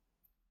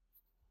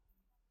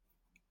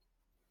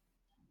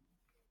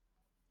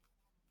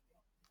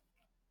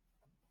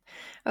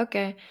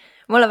 Okei.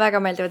 Mulle väga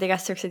meeldivad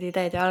igast sellised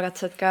ideed ja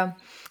algatused ka.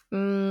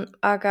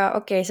 Aga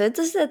sa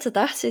ütlesid, et sa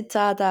tahtsid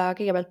saada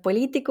kõigepealt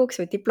poliitikuks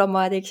või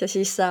diplomaadiks ja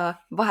siis sa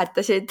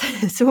vahetasid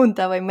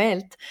suunda või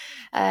meelt.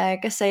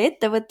 Kas see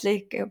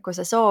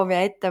ettevõtlikkuse soov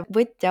ja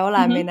ettevõtja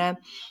olemine,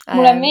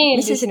 mulle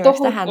meeldis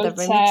tohutult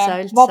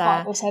see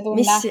vabaduse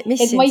tunne,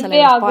 et ma ei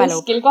pea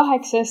kuskil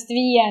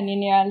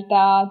 8-5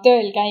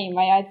 tööl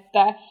käima ja et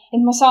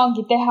ma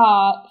saangi teha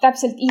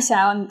täpselt ise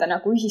anda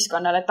nagu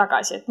ühiskonnale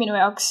tagasi, et minu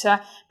jaoks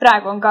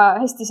praegu on ka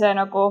hästi see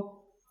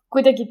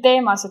kuidagi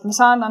teemas, et ma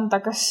saan anda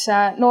kas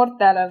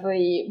noortele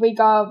või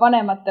ka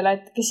vanematele,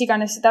 et kes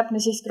iganes see täpne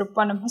sihtgrupp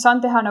on, et ma saan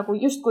teha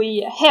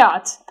justkui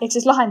head, ehk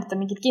siis lahendada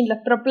mingit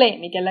kindlat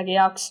probleemi kellegi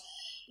jaoks.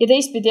 Ja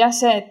teistpidi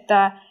see,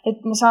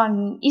 et ma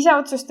saan ise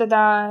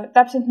otsustada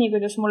täpselt nii,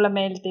 kuidas mulle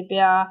meeldib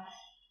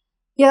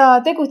ja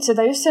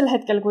tegutseda just sel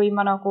hetkel, kui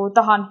ma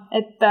tahan,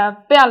 et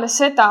peale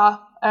seda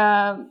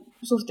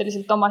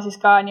suhteliselt oma siis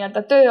ka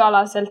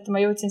tööalaselt ma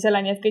jõudsin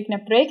selleni, et kõik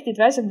need projektid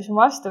või asjad, mis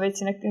ma vastu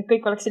võtsin, et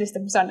kõik oleks sellist,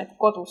 et ma saan need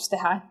kodus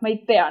teha, et ma ei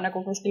pea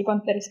kuskil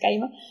kontoris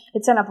käima.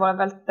 Et selle poole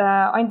pealt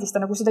andis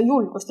ta seda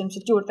julgust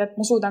ilmselt juurde, et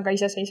ma suudan ka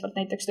iseseisvalt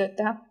näiteks tööd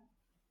teha.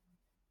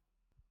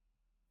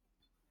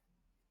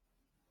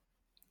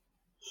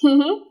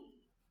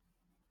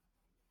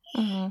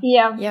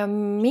 Ja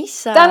mis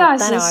sa täna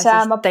siis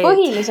ma teed?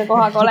 Põhilise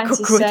kohaga olen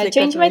siis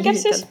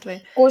Changemakersis,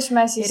 kus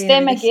me siis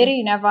teemegi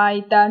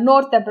erinevaid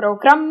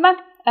noorteprogramme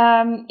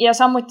ja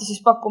samuti siis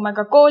pakume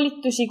ka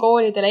koolitusi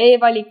koolidele,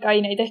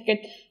 e-valikaineid ehk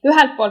et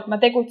ühelt poolt ma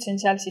tegutsen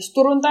seal siis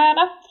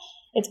turundajana,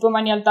 et kui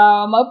ma nii-öelda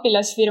oma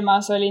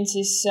õpilasfirmas olin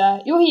siis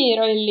juhi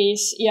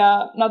rollis ja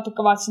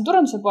natuke vaatasin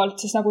turunduse poolt,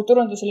 siis nagu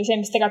turundus oli see,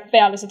 mis tegelikult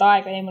peale seda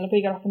aega jäi mulle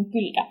kõige rohkem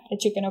külge.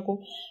 Et siuke nagu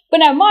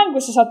põnev maailm,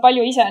 kus sa saad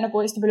palju ise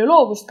nagu hästi palju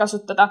loovust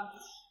kasutada.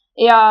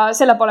 Ja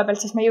selle poole pealt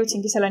siis ma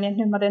jõudsingi selleni, et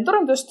nüüd ma teen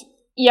turundust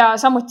ja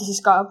samuti siis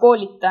ka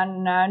koolitan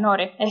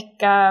noori.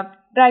 Ehk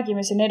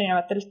räägime siin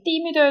erinevatel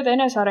tiimitööd,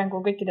 enesearengu,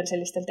 kõikidel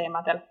sellistel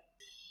teemadel.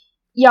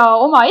 Ja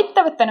oma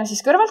ettevõttena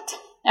siis kõrvalt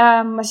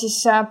ma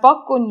siis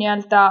pakun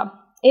nii-öelda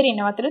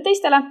erinevatele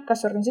teistele,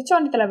 kas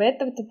organisatsioonidele või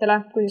ettevõtetele,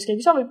 kuidas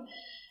keegi soovib,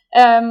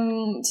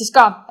 siis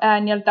ka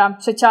nii-öelda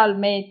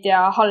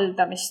sotsiaalmeedia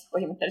haldamist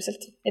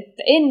põhimõtteliselt. Et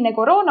enne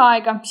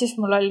koroonaaega siis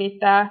mul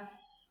olid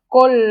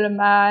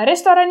 3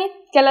 restorani,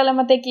 kellele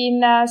ma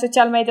tegin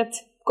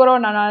sotsiaalmeediat.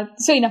 Koroonana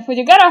sõinab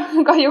muidugi ära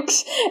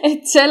kahjuks,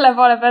 et selle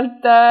poole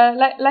pealt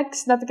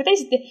läks natuke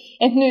teisiti.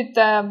 Et nüüd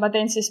ma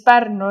teen siis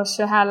Pärnus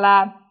ühele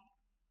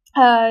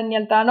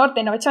nii-öelda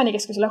noorte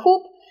innovatsioonikeskusele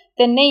Hub,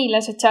 teen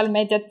neile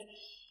sotsiaalmeediat.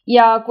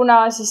 Ja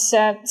kuna siis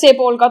see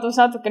pool kadus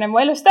natukene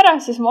mu elust ära,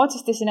 siis ma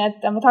otsustasin,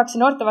 et ma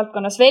tahaksin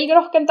noortevaldkonnas veelgi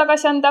rohkem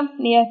tagasi anda.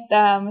 Nii et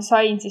ma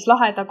sain siis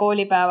laheda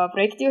koolipäeva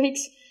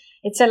projektijuhiks.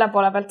 Et selle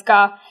poole pealt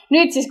ka.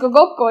 Nüüd siis, kui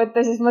kokku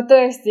võtta, siis ma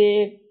tõesti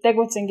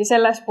tegutsengi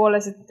selles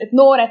pooles, et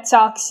noored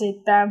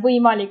saaksid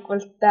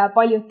võimalikult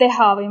palju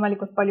teha,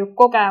 võimalikult palju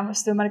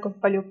kogemust, võimalikult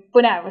palju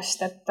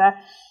põnevust. Et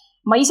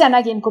ma ise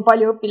nägin, kui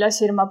palju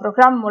õpilasfirma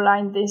programm mulle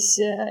andis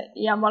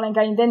ja ma olen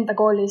käinud enda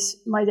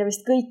koolis, ma ei tea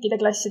vist kõikide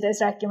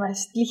klassides rääkima,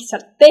 sest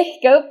lihtsalt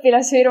tehke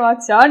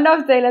õpilasfirmat, see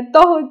annab teile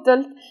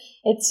tohutult.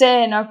 Et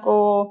see nagu,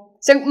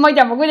 ma ei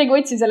tea, ma kuidagi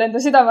võtsin selle enda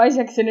südame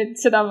asjaks ja nüüd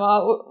seda ma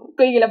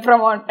kõigile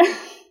promon.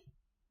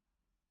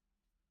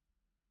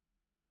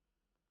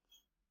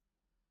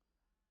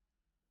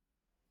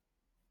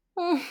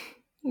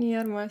 Nii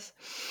armas.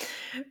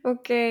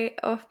 Okei.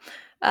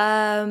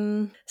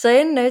 Sa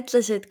enne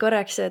ütlesid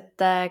korraks,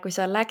 et kui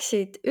sa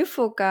läksid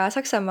YFU-ga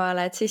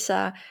Saksamaale, et siis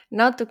sa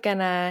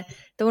natukene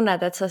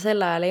tunned, et sa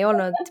sel ajal ei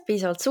olnud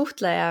piisavalt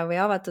suhtleja või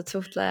avatud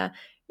suhtleja.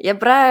 Ja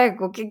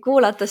praegu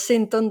kuulates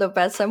sind tundub,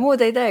 et sa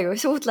muud ei tee, kui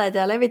suhtled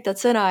ja levitad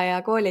sõna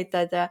ja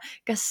koolitad. Ja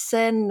kas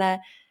see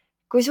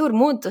kui suur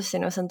muutus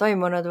sinus on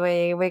toimunud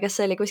või kas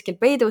see oli kuskil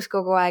peidus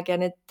kogu aeg ja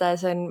nüüd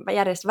see on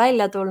järjest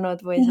välja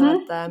tulnud või sa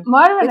oled...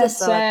 Ma arvan, et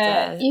see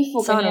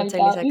YFU-ga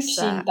nii-öelda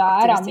üksinda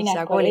ära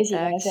minek oli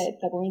esimene see,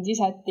 et nagu mind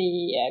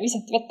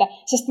visati vette.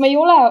 Sest ma ei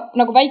ole,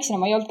 nagu väiksena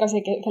ma ei olnud ka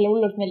see, kelle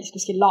hullult meeldis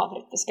kuskil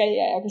laagrites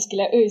käia ja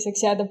kuskile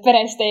ööseks jääda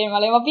perest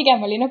eemale. Ja ma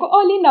pigem oli nagu,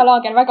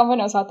 linnalaager, väga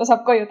mõnus, vaata,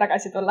 saab koju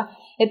tagasi tulla.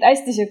 Et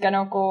hästi siuke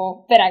nagu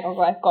pere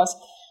kogu aeg koos.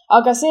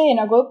 Aga see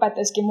nagu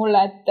õpetaski mulle,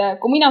 et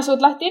kui mina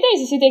suud lahti ei tee,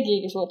 siis ei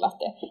tegigi suud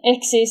lahti.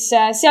 Ehk siis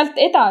sealt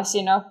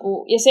edasi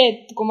nagu, ja see,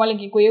 et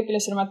kui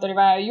õpilasfirmat oli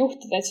vaja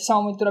juhtida, et see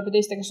samamoodi tuleb ju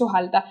teistega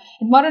suhelda.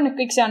 Et ma arvan, et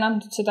kõik see on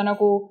andnud seda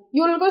nagu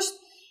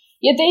julgust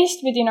ja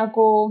teistpidi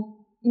nagu,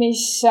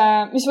 mis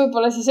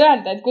võib-olla siis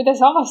öelda, et kuidas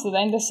avastada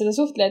endast seda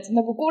suhtlejat, et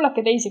nagu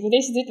kuulake teisi, kui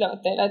teised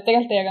ütlevad teile, et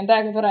tegelikult teiega on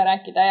täiega tore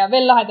rääkida ja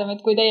veel lahedam,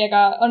 et kui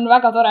teiega on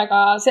väga tore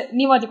ka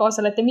niimoodi koos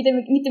olete,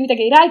 mitte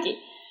midagi ei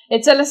räägi.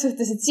 Et selles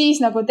suhtes, et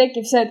siis nagu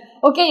tekib see, et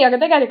okei, aga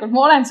tegelikult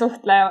ma olen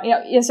suhtleja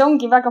ja see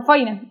ongi väga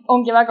fine,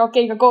 ongi väga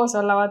okei ka koos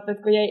olla, vaata,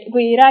 et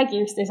kui ei räägi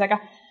üksteisega.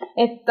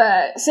 Et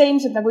see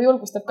ilmselt nagu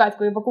julgustab ka, et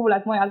kui juba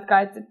kuuled mujalt ka,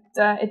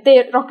 et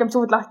tee rohkem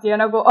suud lahti ja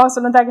nagu,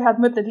 sul on täiega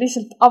head mõtted,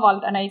 lihtsalt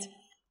avalda neid.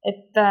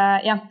 Et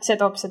jah, see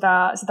toob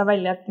seda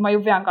välja, et ma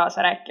ju pean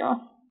kaasa rääkima.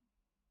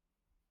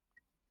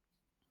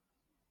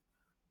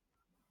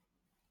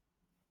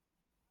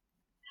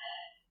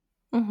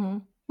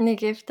 Nii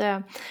kihvt ja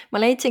ma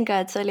leidsin ka,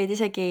 et sa olid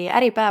isegi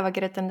Äripäeva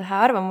kirjutanud ühe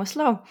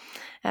arvamusloo,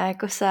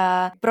 kus sa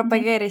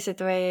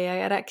propageerisid või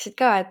rääkisid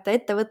ka, et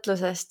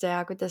ettevõtlusest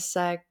ja kuidas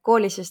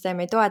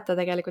koolisüsteem ei toeta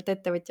tegelikult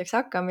ettevõtjaks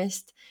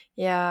hakkamist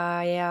ja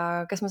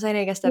kas ma sain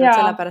õigesti aru, et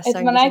sellepärast see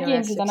ongi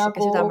sinu jaoks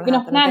üks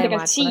südamelähedane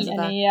teema, et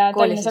kuna seda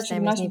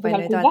koolisüsteemis nii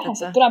palju ei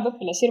toetata. Tuleb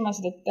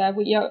õpilasfirmasid,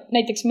 ja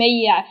näiteks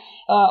meie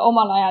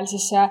omal ajal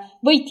siis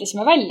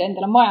võitlesime välja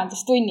endale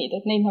majandustunnid,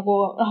 et neid nagu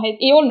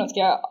ei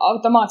olnudki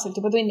automaatselt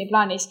juba tunni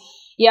plaanis.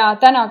 Ja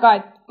täna ka,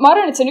 et ma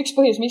arvan, et see on üks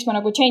põhjus, miks ma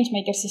nagu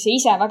Changemakersisse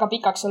ise väga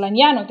pikaks olen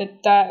jäänud,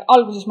 et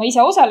alguses ma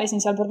ise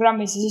osalesin seal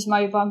programmis ja siis ma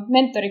juba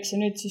mentoriks ja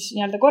nüüd siis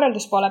nii-öelda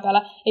korralduspoole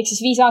peale, ehk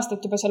siis 5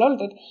 aastat juba seal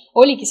oldud,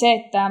 oligi see,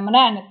 et ma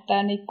näen, et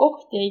neid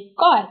kohti ei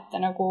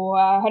kaeta nagu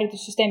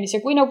haridussüsteemis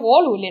ja kui nagu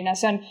oluline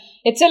see on,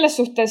 et selles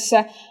suhtes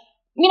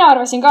mina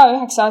arvasin ka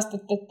 9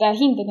 aastat, et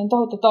hinded on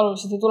tohutult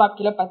olulised ja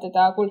tulebki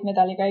lõpetada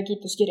kuldmedaliga ja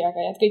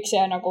kiituskirjaga ja et kõik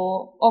see nagu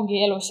ongi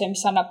elus see,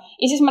 mis annab.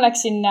 Ja siis ma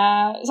läksin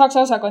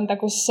saksa osakonda,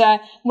 kus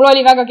mul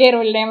oli väga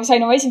keeruline ja ma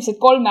sain oma esimesed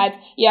 3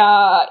 ja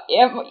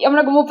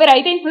nagu mu pere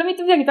ei teinud mulle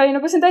mitte midagi, ta oli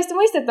nagu, see on täiesti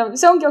mõistetav,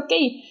 see ongi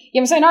okei.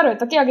 Ja ma sain aru,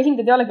 et okei, aga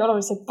hinded ei olegi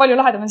olulised, palju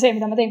lahedam on see,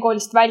 mida ma teen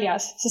koolist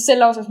väljas, sest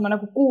selle osas ma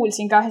nagu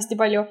kuulsin ka hästi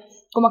palju.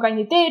 Kui ma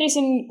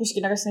kandideerisin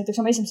kuskil näiteks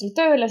oma esimesel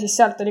tööle, siis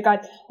sealt oli ka,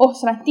 et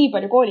sa oled nii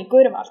palju kooli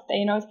kõrvalt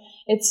teinud.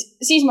 Et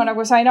siis ma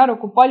nagu sain aru,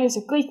 kui palju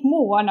see kõik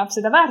muu annab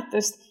seda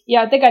väärtust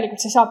ja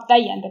tegelikult see saab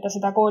täiendada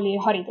seda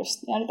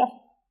kooliharidust nii-öelda.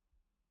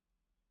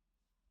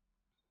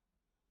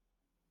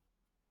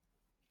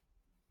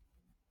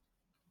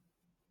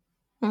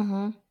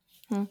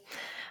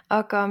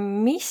 Aga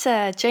mis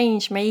see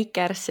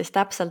Changemakers siis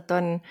täpselt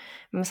on?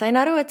 Ma sain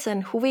aru, et see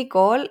on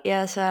huvikool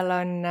ja seal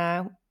on,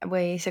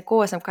 või see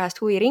koosneb 2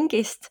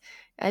 huviringist.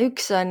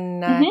 Üks on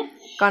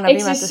kannab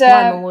nimetust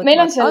maailma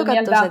muutvad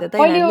algatused ja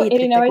teine on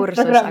liidrite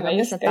kursus, aga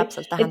mis need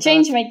täpselt tähendavad?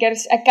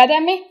 Changemakers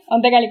Academy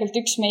on tegelikult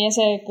üks meie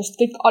see, kust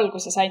kõik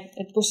alguse sai,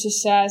 et kus siis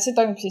see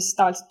toimub siis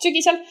tavaliselt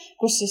sügisel,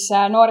 kus siis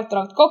noored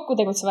tulevad kokku,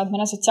 tegutsevad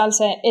mõne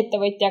sotsiaalse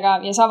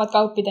ettevõtjaga ja saavad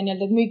ka õppida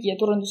nii-öelda müügi- ja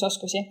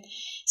turundusoskusi.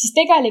 Siis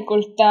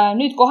tegelikult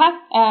nüüd kohe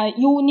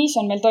juunis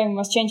on meil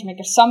toimumas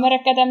Changemakers Summer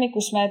Academy,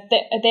 kus me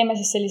teeme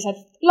siis sellised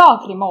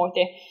laagri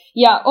moodi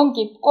ja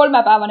ongi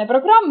 3-päevane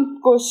programm,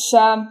 kus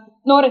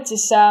noored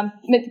siis,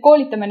 me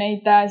koolitame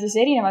neid siis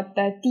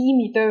erinevate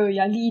tiimitöö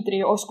ja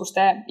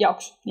liidrioskuste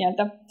jaoks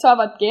nii-öelda.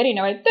 Saavadki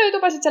erinevaid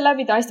töötubasid seal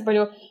läbida, hästi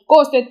palju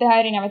koostööd teha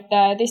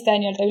erinevate teiste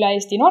nii-öelda üle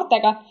Eesti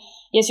noortega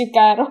ja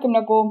siuke rohkem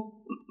nagu,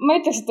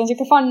 ma ütleks, et on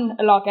siuke fun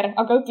laager,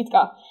 aga õpid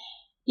ka.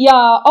 Ja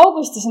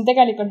augustis on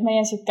tegelikult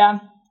meie siuke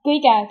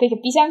kõige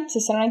pisem,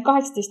 sest seal on ainult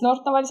 18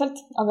 noort tavaliselt,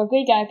 aga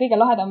kõige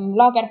lahedam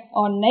laager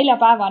on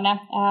 4-päevane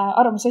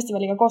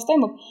arvamusfestivaliga koos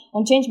toimub,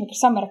 on Changemakers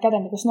Summer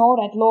Academy, kus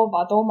noored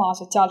loovad oma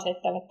sotsiaalse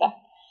ettevõtte.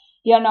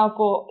 Ja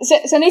nagu,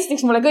 see on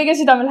esiteks mulle kõige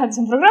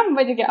südamelähedasem programm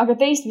muidugi, aga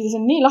teistpidi see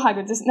on nii lahe,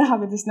 kuidas näha,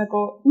 kuidas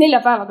nagu 4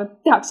 päevaga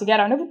tehaksegi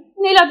ära. Nagu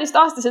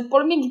 14-aastaselt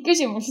pole mingi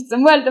küsimus, et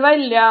mõelda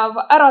välja,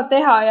 ära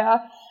teha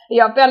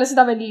ja peale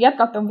seda veel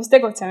jätkata umbes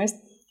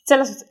tegutsemist.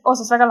 Selles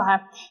osas väga lahe.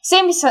 See,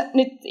 mis sa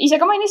nüüd ise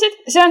ka mainisid,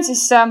 see on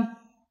siis,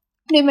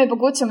 nüüd me juba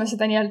kutsume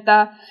seda nii-öelda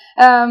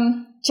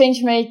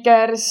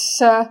Changemakers,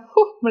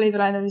 mul ei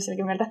tule enda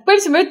viiselegi meelde.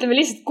 Põhiliselt me ütleme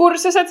lihtsalt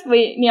kursused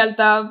või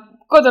nii-öelda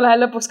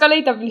kodulehel lõpuks ka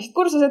leidab lihtsalt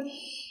kursused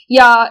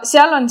ja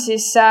seal on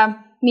siis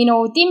minu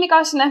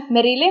tiimikaaslane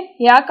Merili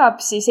jagab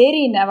siis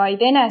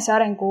erinevaid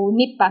enesearengu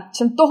nippe.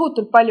 See on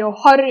tohutult palju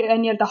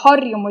nii-öelda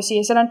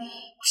harjumusi ja seal on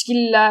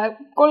kuskil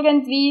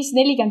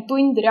 35-40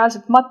 tundi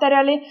reaalselt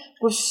materjali,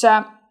 kus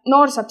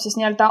noor saab siis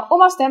nii-öelda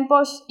omas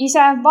tempos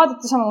ise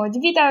vaadata samamoodi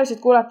videosid,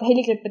 kuulata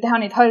heliklippe, teha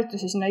neid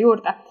harjutusi sinna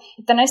juurde.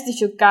 Et on hästi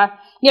siuke,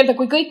 nii-öelda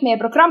kui kõik meie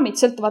programmid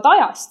sõltuvad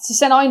ajast, siis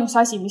see on ainus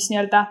asi, mis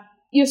nii-öelda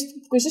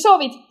just kui sa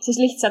soovid,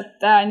 siis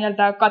lihtsalt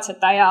nii-öelda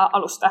katseta ja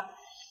alusta.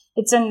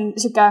 Et see on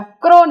siuke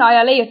koroona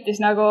aja leiutis,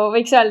 nagu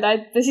võiks öelda,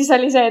 et siis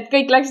oli see, et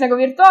kõik läks nagu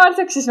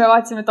virtuaalseks, siis me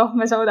vaatasime, et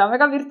me suudame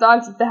ka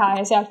virtuaalselt teha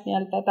ja sealt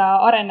nii-öelda ta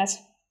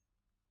arenes.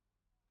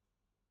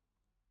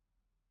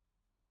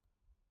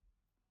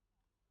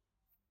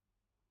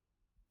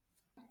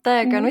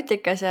 Täiega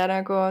nutikas ja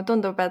nagu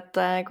tundub, et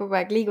kogu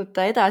aeg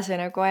liiguta edasi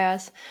nagu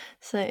ajas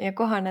ja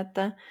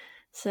kohanete.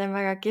 See on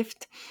väga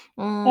kihvt.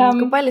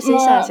 Kui palju sa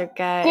ise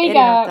siuke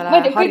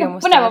erinevatele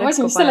harjumustele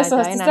rõhku paned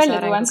ja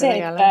enesearenguga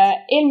tegeled?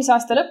 Eelmise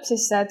aasta lõpp,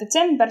 siis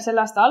detsember,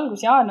 selle aasta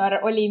algus, jaanuar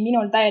oli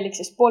minul täielik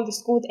 1,5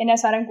 kuud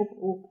enesearengu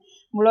kuu.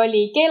 Mul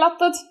oli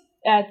keelatud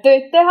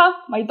tööd teha,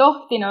 ma ei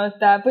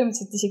tohtinud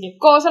põhimõtteliselt isegi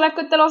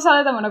koosolekutel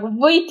osaleda, ma nagu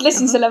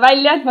võitlesin selle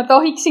välja, et ma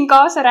tohiksin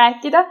kaasa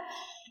rääkida.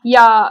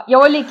 Ja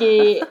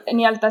oligi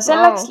nii-öelda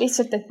selleks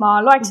lihtsalt, et ma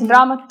loeksin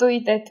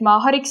raamatuid, et ma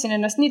hariksin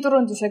ennast nii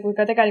turunduse kui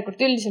ka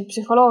tegelikult üldiselt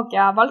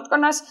psühholoogia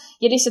valdkonnas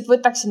ja lihtsalt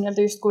võtaksin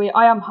nii-öelda just kui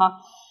ajamaha.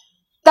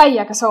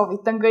 Täiega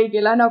soovitan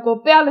kõigile, nagu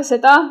peale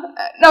seda,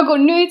 nagu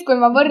nüüd, kui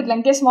ma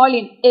võrdlen, kes ma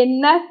olin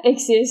enne, ehk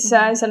siis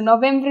seal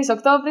novembris,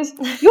 oktoobris,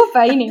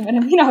 jube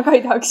inimene, mina ka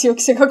ei tahaks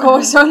siuksega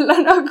koos olla,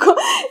 nagu,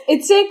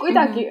 et see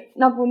kuidagi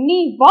nagu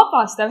nii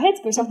vabastav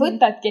hetk, kui sa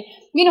võtadki,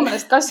 minu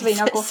meelest kas või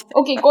nagu,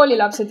 okei,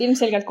 koolilapsed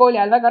ilmselgelt kooli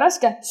ajal väga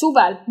raske,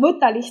 suvel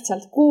võta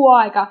lihtsalt kuu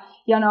aega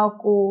ja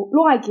nagu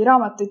loegi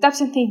raamatuid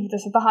täpselt neid, mida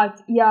sa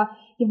tahad ja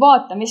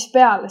vaata, mis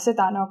peale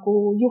seda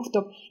nagu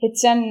juhtub. Et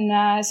see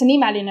on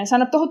imeline, see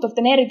annab tohutult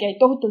energiaid,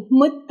 tohutult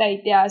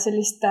mõtteid ja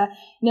sellist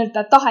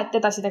nii-öelda tahet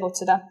edasi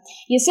tegutseda.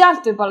 Ja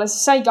sealt võib-olla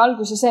siis saigi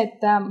alguse see,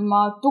 et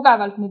ma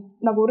tugevalt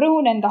nüüd nagu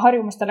rõhun enda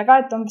harjumustele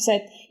ka, et ongi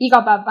see, et iga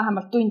päev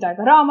vähemalt tund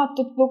aega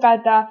raamatut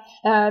lugeda,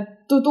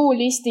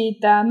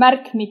 to-do-listid,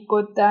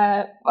 märkmikud,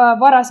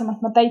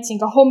 varasemalt ma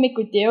täitsin ka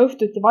hommikuti ja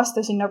õhtuti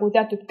vastasin nagu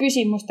teatud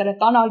küsimustele,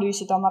 et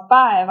analüüsida oma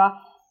päeva.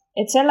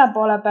 Et selle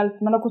poole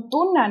pealt ma nagu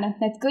tunnen, et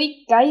need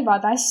kõik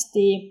käivad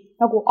hästi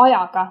nagu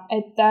ajaga,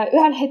 et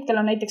ühel hetkel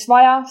on näiteks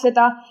vaja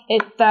seda,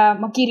 et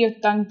ma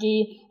kirjutangi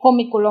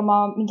hommikul oma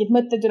mingid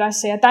mõtted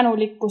üles ja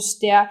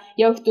tänulikkust ja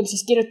õhtul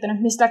siis kirjutan,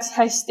 et mis läks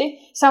hästi.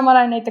 Samal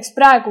ajal näiteks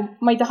praegu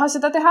ma ei taha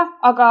seda teha,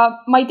 aga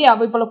ma ei tea,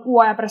 võib-olla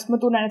 6 aja pärast ma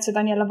tunnen, et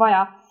seda on jälle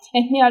vaja.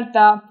 Ehk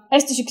nii-öelda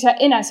hästi sükse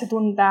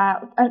enesetunde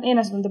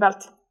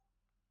pealt.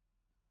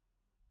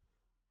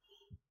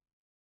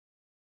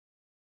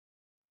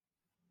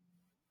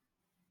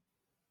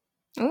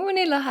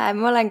 Nii lahe,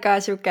 ma olen ka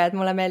siuke, et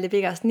mulle meeldib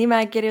igast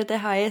nimekirju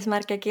teha,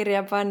 eesmärke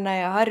kirja panna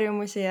ja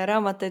harjumusi ja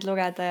raamatuid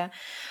lugeda.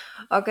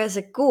 Aga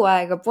see 6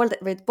 aega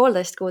või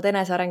 1,5 kuud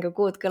enesearengu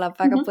kuud kõlab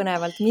väga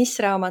põnevalt. Mis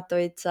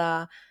raamatuid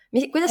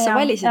kuidas sa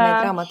valisid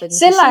neid raamatuid?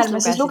 Selle ajal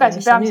me siis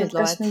lugesid peamiselt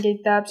kas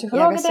mingid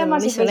psühholoogia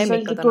teemasid või siis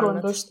oligi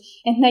turundust.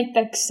 Et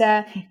näiteks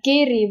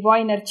Kerly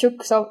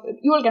Piirsalu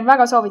julgen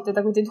väga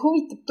soovitada, kui teid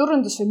huvitab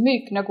turundus või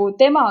müük, nagu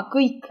tema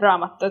kõik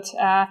raamatud.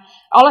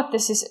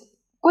 Alates siis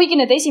kuigi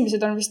need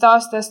esimesed on vist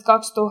aastast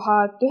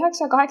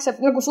 2009-2008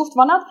 nagu suht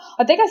vanad,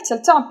 aga tegelikult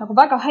sealt saab nagu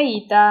väga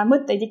häid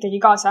mõtteid ikkagi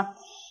kaasa.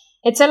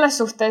 Et selles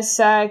suhtes,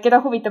 keda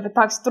huvitab, et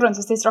tahaks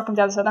turundusest Eestis rohkem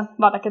teada saada,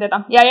 vaadake teda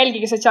ja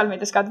jälgige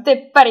sotsiaalmeedias ka, ta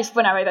teeb päris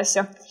põnevaid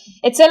asju.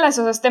 Et selles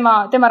osas tema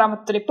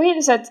raamatud olid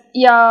põhilised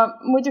ja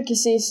muidugi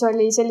siis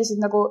oli sellised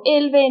nagu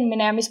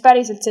eelveenmine ja mis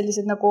päriselt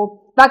sellised nagu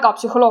väga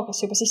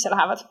psühholoogiasse juba sisse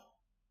lähevad.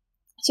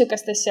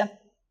 Sükest asja.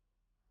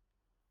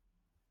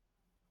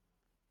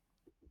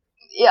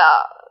 Ja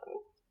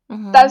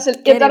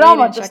täpselt, ja ta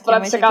raamatust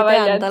tuleb see ka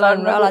välja, et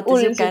on nagu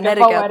ulsike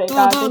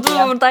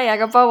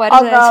täiega power sees.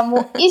 Aga mu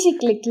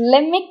isiklik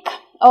lemmik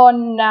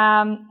on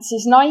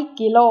siis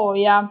Nike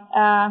looja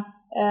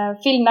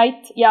Phil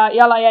Knight ja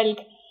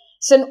Jalajälg.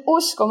 See on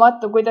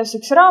uskumatu, kuidas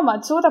üks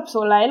raamat suudab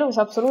sulle elus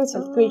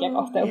absoluutselt kõige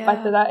kohta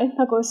õpetada. Et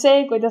nagu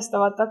see, kuidas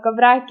ta hakkab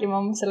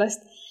rääkima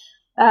sellest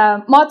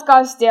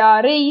matkast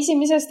ja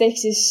reisimisest, ehk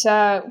siis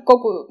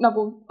kogu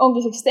nagu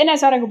ongi sellist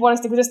enesearengu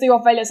poolest ja kuidas ta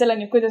jõuab välja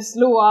selleni, kuidas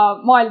luua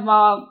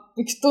maailma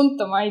üks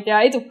tuntumaid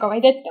ja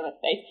edukamaid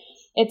ettevõtteid.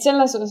 Et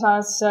selles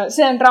osas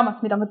see on raamat,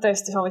 mida ma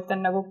tõesti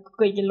soovitan nagu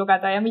kõigil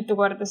lugeda ja mitu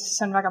korda, sest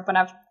see on väga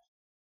põnev.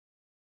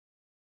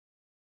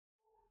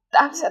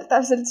 Täpselt,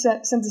 see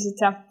on tõsiselt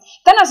hea.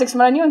 Tänaseks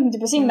ma olen jõudnud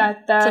juba sinna,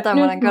 et seda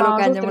ma olen ka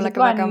lugenud ja mulle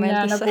ka väga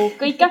meeldis nagu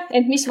kõike,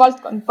 et mis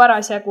valdkond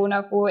parasjagu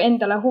nagu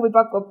endale huvi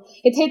pakub.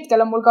 Et hetkel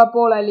on mul ka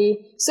pooleli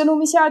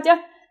sõnumiseadja,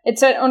 et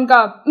see on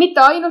ka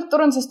mitte ainult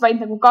turundusest, vaid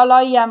nagu ka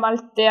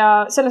laiemalt ja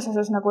selles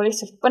osas nagu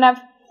lihtsalt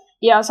põnev.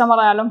 Ja samal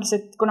ajal ongi see,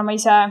 et kuna ma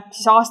ise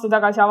siis aasta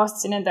tagasi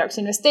avastasin enda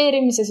jaoks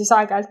investeerimise, siis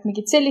aeg-ajalt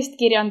mingit sellist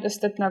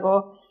kirjandust, et nagu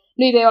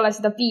nüüd ei ole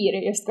seda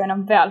piiri justkui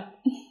enam peal.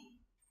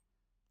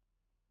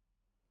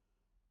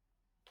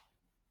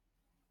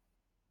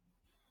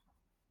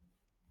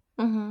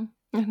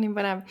 Nii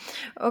põnev.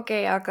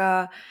 Okei,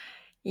 aga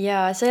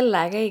ja selle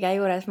kõige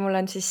juures mul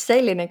on siis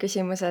selline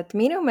küsimus, et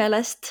minu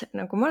meelest,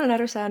 nagu ma olen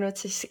aru saanud,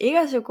 siis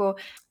igasugu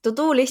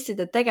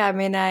to-do-listide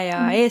tegemine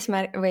ja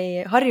eesmärk või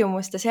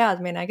harjumuste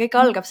seadmine,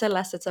 kõik algab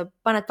sellest, et sa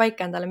paned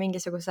paika endale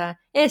mingisuguse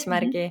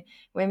eesmärgi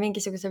või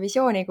mingisuguse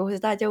visiooni, kuhu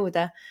sa tahad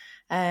jõuda.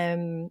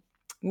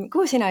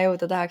 Kuhu sina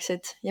jõuda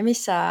tahaksid ja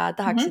mis sa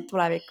tahaksid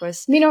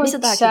tulevikus? Minu mis sa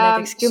tahaksid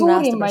näiteks 10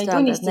 aasta pärast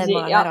öelda, et need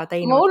ma olen ära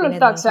teinud? Ma hullult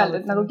tahaks öelda,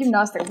 et nagu 10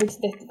 aastaga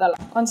võiksid tehtud olla.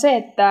 On see,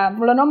 et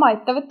mul on oma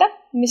ettevõtte,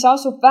 mis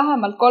asub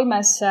vähemalt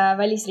 3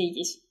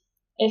 välisriigis.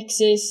 Ehk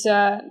siis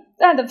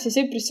tähendab siis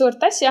üpris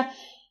suurt asja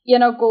ja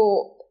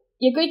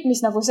kõik,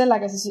 mis nagu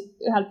sellega siis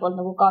ühelt poolt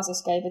nagu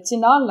kaasas käib. Et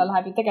sinna alla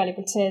läheb ju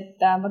tegelikult see,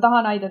 et ma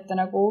tahan aidata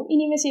nagu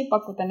inimesi,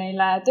 pakkuda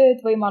neile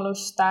tööd,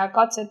 võimalust,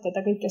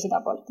 katsetada kõike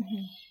seda poolt.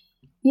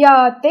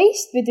 Ja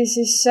teistpidi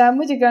siis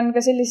muidugi on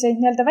ka selliseid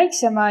nii-öelda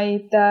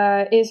väiksemaid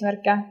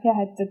eesmärke. Jah,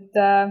 et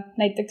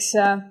näiteks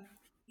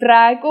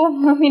praegu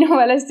minu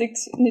meelest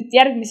nüüd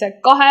järgmise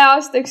 2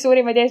 aasta üks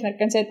suurimaid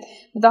eesmärke on see, et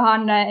ma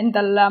tahan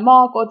endal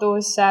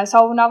maakodus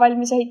sauna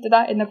valmis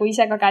ehitada, et nagu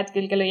ise ka käed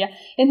külge lüüa.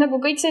 Et nagu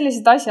kõik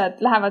sellised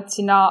asjad lähevad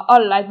sinna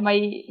alla, et ma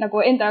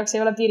nagu enda jaoks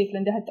ei ole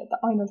piiritlenud jah, et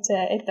ainult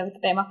see ettevõtte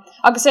teema.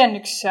 Aga see on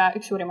üks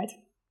suurimaid.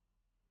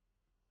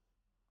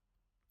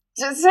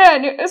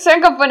 See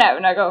on ka põnev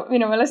nagu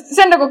minu meelest.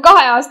 See on nagu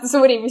 2 aasta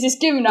suurim ja siis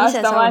 10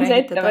 aasta ma olen see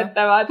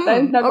ettevõtte vaata.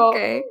 Nagu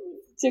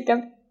siuke.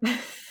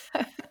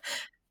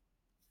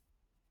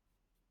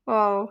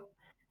 Wow.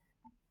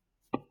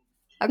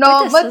 No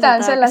mõte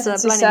on selles,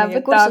 et siis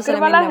võtta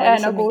kõrvale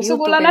nagu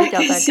sugulane,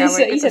 kes siis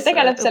ise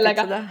tegeleb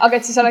sellega. Aga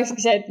et siis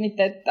olekski see, et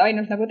mitte, et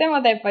ainult nagu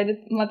tema teeb, vaid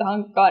et ma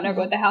tahan ka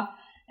nagu teha.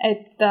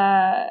 Et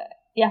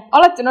jah,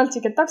 alati on olnud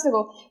siuke, et tahaks nagu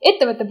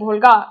ettevõtte puhul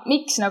ka,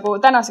 miks nagu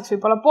tänaseks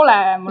võib-olla pole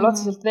mul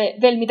otseselt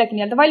veel midagi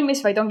nii-öelda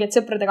valmis, vaid ongi, et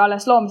sõpradega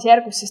alles loomise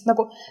järgus, sest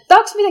nagu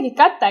tahaks midagi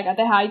kätega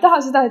teha, ei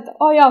taha seda, et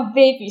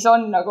veebis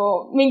on nagu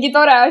mingi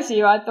tore asi,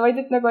 vaata,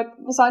 vaid et nagu, et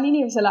ma saan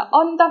inimesele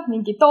anda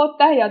mingi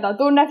toote ja ta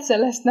tunneb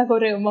sellest nagu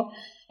rõõmu.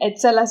 Et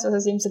selles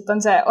osas ilmselt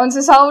on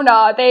see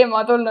sauna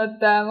teema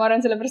tulnud, ma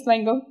arvan, selle pärast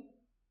mängu.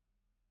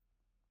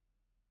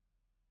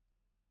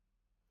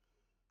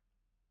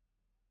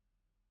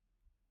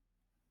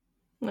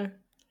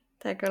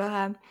 Täiega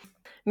lahe.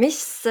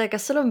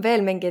 kas sul on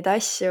veel mingeid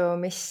asju,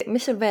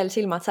 mis sul veel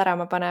silmad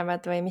särama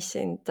panevad või mis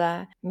sind,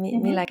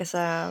 millega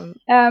sa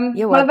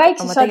jõuad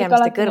oma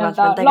tegemiste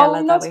kõrvalt veel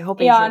tegeleda või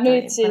hobisid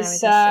või põnevaid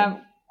asju?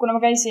 Kuna ma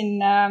käisin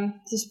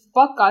siis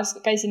Vakas,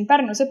 käisin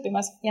Pärnus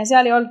õppimas ja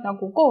seal ei olnud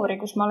nagu koori,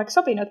 kus ma oleks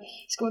sobinud.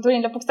 Siis kui ma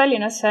tulin lõpuks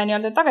Tallinnasse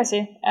nii-öelda tagasi,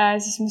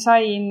 siis ma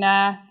sain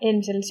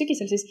eelmisel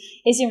sügisel siis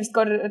esimest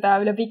korda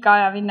üle pika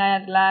aja minna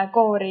jälle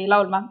koori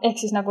laulma. Ehk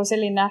siis nagu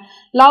selline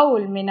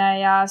laulmine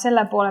ja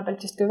selle poole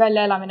pealt just kui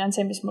välja elamine on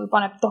see, mis mul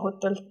paneb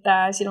tohutult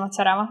silmad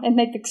särama. Et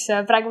näiteks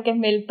praegu käib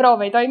meil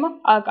proov ei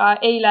toimu, aga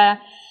eile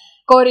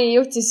koori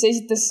juht siis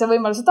esitas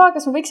võimaluse, et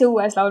kas ma võiks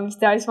õues laulmist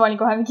teha, siis ma olin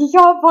kohe mingi,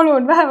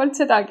 palun, vähemalt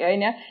sedagi,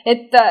 on ju.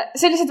 Et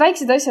sellised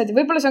väiksed asjad ja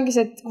võib-olla see ongi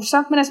see, et kus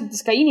saab mõnes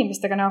mõttes ka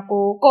inimestega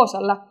nagu koos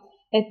olla.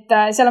 Et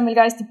seal on meil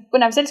ka hästi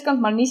põnev seltskond,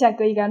 ma olen ise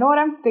kõige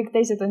noorem, kõik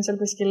teised on seal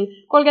kuskil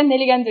 30,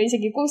 40 või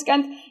isegi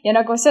 60 ja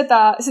nagu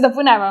seda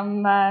põnevam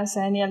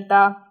see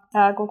nii-öelda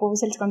kogu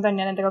seltskond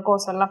on ja nendega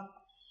koos olla.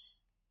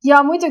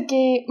 Ja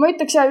muidugi ma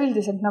ütleks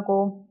üldiselt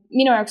nagu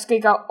minu jaoks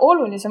kõige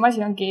olulisem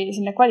asi ongi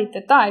selline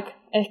kvaliteetaeg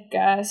ehk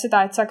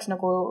seda, et saaks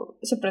nagu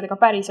sõpradega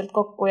päriselt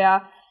kokku ja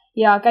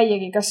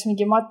käiagi kas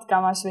mingi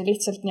matkamas või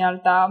lihtsalt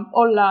nii-öelda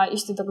olla,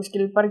 istuda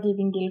kuskil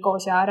pargipingil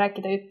koos ja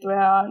rääkida juttu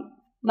ja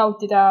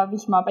nautida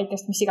vihma,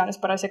 päikest, mis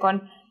iganes parasjagu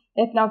on.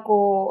 Et nagu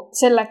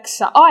selleks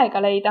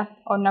aega leida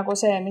on nagu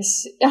see, mis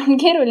on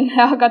keeruline,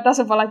 aga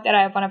tasub alati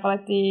ära ja paneb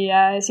alati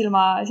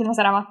silma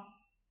särama.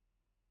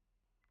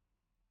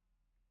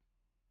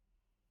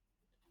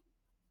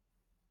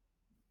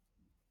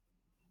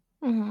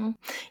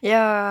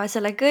 Ja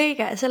selle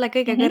kõige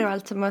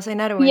kõrvalt ma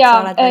sain aru, et sa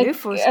oled veel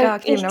YFUs ka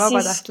aktiivne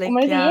vabatahtlik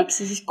ja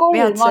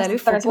vead seal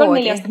YFU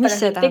poodi. Mis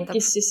see tähendab?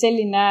 Tekkis siis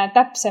selline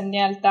täpsem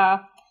nii-öelda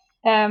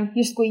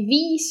just kui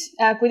viis,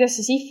 kuidas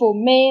siis YFU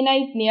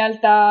meeneid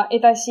nii-öelda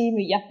edasi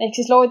müüa. Ehk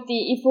siis loodi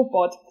YFU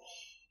pood.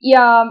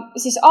 Ja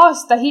siis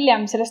aasta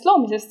hiljem sellest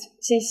loomisest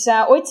siis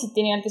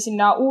otsiti nii-öelda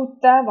sinna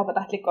uut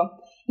vabatahtlikku.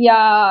 Ja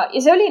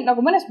see oli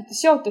nagu mõnes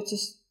mõttes seotud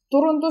siis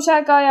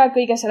turundusega ja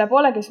kõige selle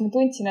poolega, kes ma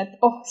tundsin, et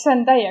see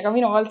on täiega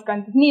minu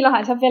valdkond, et nii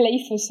lahe saab jälle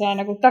YFUs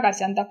nagu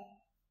tagasi anda.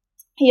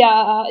 Ja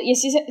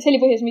siis see oli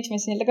põhjus, miks ma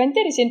siis nii-öelda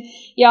kandideerisin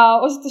ja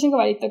osutusin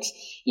ka valituks.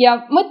 Ja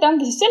mõte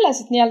ongi siis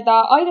selles, et nii-öelda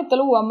aidata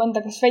luua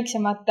mõnda kas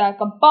väiksemat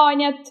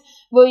kampaaniat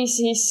või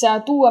siis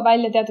tuua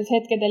välja teatud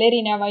hetkedel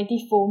erinevaid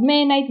YFU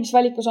meeneid, mis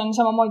valikus on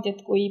samamoodi,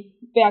 et kui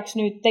peaks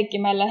nüüd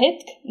tekkima jälle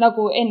hetk,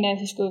 nagu enne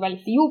siis, kui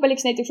valiti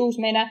juubeliks näiteks uus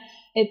meene,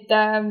 et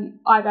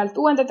aeg-ajalt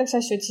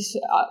uuendatakse asju, et siis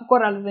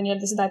korraldada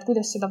nii-öelda seda, et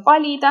kuidas seda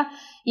valida.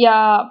 Ja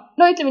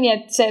ütleme nii,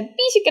 et see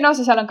piisikene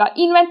osa seal on ka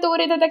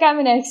inventuuride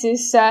tegemine, ehk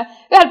siis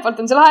ühelt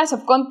poolt on see lahe,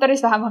 saab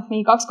kontoris vähemalt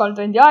mingi 2-3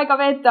 tundi aega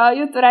veeta,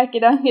 juttu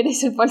rääkida ja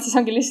teiselt poolt siis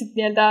ongi lihtsalt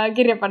nii-öelda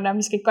kirja panna,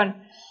 mis kõik on.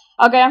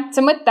 Aga jah,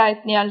 see mõte,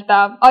 et nii-öelda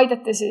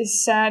aidata siis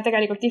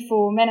tegelikult YFU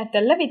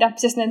meenetel levida,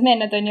 sest need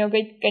meened on ju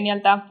kõik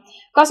nii-öelda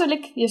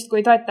kasulik, just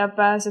kui toetab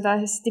seda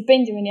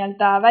stipendiumi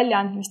nii-öelda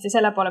väljaandmist ja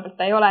selle poole pealt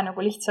ta ei ole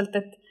nagu lihtsalt,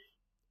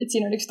 et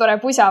siin on üks tore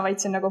pusa,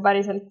 vaid see on nagu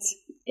päriselt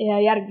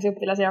järgmise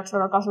õpilase jaoks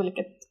väga kasulik,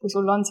 et kui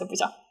sul on see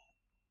pusa.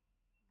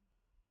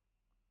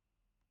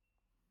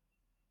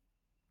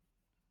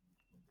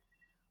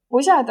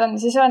 Pusad on,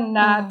 siis on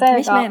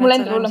täiega, mul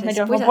endal hullult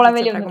meeldib, ma pole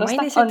veel jõudnud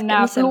osta, on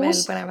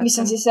Blues, mis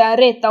on siis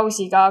Reet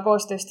Ausiga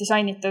koostöös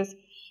disainitud.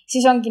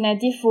 Siis ongi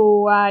need YFU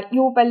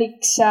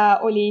juubeliks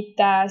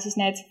olid siis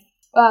need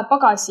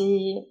pagasi,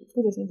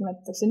 kuidas neid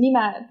nimetatakse,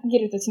 nime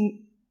kirjutasin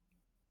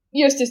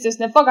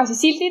just need pagasi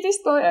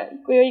sildidest,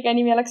 kui õige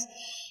nimi oleks.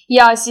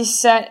 Ja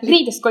siis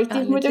riidest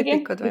kotid muidugi,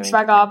 üks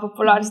väga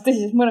populaarsest,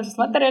 tõsisest mõnusast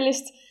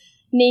materjalist.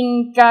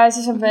 Ning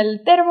siis on veel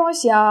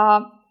termos ja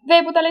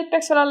veepudeleid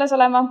peaks veel alles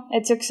olema,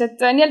 et siuksed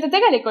nii-öelda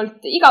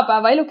tegelikult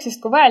igapäeva eluksest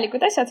kui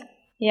vajalikud asjad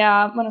ja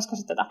mõnus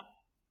kasutada.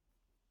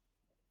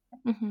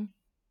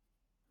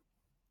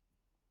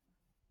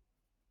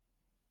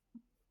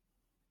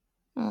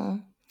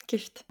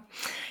 Kihvt.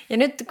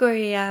 Ja nüüd,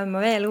 kui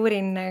ma veel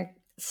uurin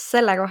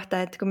selle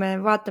kohta, et kui me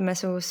vaatame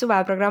su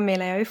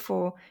suveprogrammile ja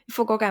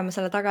YFU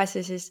kogemusele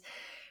tagasi, siis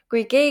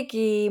kui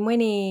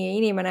mõni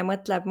inimene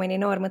mõtleb, mõni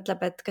noor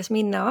mõtleb, et kas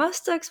minna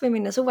aastaks või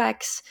minna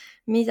suveks,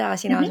 mida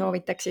sina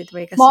soovitaksid?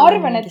 Või kas ma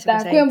arvan, et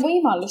kui on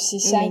võimalus,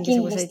 siis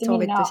kindlasti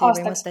minna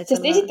aastaks.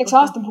 Sest esiteks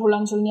aasta puhul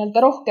on sul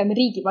nii-öelda rohkem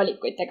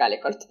riigivalikuid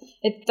tegelikult.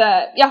 Et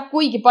jah,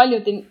 kuigi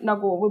paljud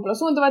nagu võib-olla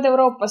suunduvad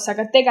Euroopasse,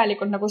 aga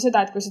tegelikult nagu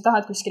seda, et kui sa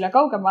tahad kuskile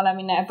kaugemale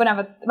minna ja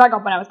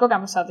väga põnevat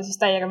kogemust saada, siis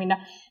täiega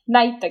minna.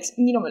 Näiteks,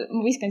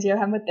 ma viskan siia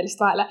ühe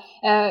mõttelist vahele.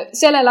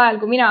 Sellel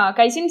ajal, kui mina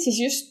käisin, siis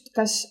just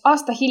kas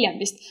aasta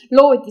hiljem vist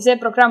loodi see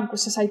programm,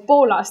 kus sa said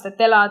pool aastat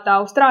elada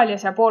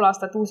Austraalias ja pool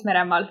aastat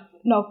Uus-Meremaal.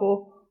 Nagu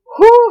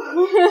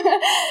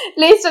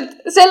lihtsalt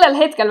sellel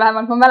hetkel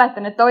vähemalt ma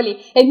mäletan, et ta oli.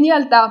 Et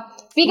nii-öelda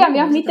pigem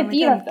jah, mitte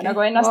piirata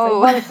nagu ennast, vaid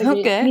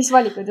vaadata, mis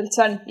valikud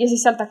üldse on ja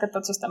siis sealt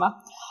hakata otsustama.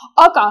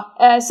 Aga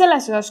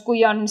selles osas,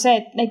 kui on see,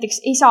 et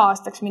näiteks ei saa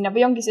aastaks minna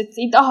või ongi see,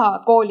 et ei taha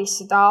koolis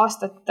seda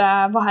aastat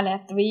vahele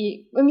jätta või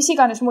mis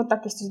iganes muud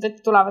takistused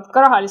ette tulevad,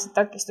 ka rahalised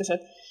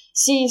takistused,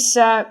 siis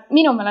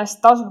minu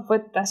meelest tasub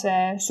võtta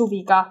see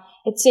suvi ka.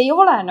 Et see ei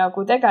ole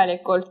nagu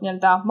tegelikult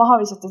nii-öelda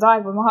mahavisatud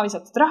aeg või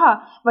mahavisatud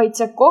raha, vaid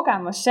see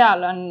kogemus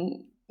seal on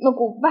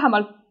nagu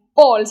vähemalt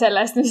pool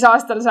sellest, mis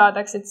aastal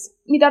saadaks, et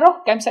mida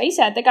rohkem sa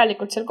ise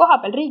tegelikult seal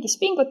kohapeal riigis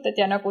pingutad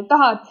ja nagu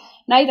tahad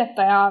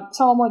näidata ja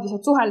samamoodi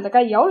saad suhelda,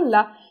 käia,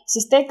 olla,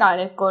 siis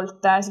tegelikult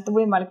sealt on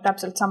võimalik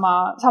täpselt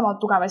sama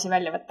tugevasi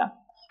välja võtta.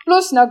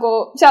 Plus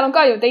nagu seal on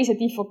ka ju teised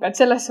ifukad,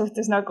 selles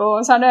suhtes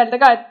nagu saan öelda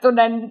ka, et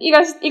tunnen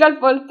igalt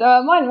poolt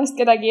maailmast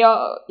kedagi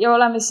ja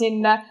oleme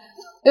siin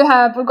ühe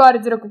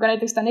Bulgaaria tüdrukuga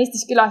näiteks ta on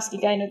Eestis külaski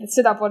käinud, et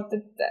seda poolt,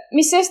 et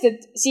mis sest,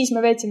 et siis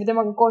me veetsime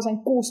temaga koos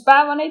ainult 6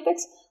 päeva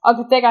näiteks,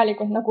 aga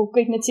tegelikult nagu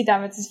kõik need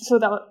sidemed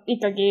suudavad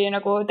ikkagi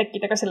nagu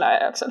tekkida ka selle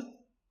aja jooksul.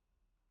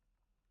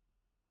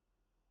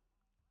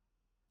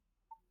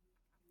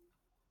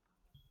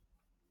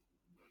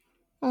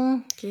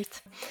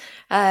 Kiit.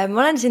 Ma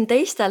olen siin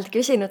teistelt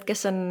küsinud,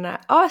 kes on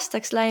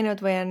aastaks läinud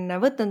või on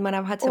võtnud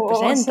mõne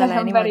vahetusõppuse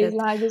endale niimoodi, et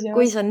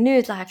kui sa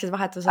nüüd läheksid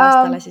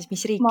vahetusaastale, siis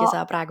mis riiki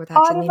sa praegu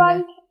tahaksid minna? Ma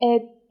arvan,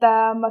 et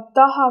ma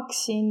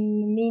tahaksin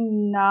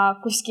minna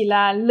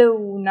kuskile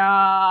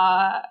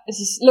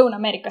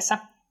Lõuna-Ameerikasse.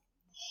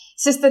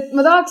 Sest et ma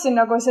tahaksin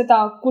nagu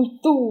seda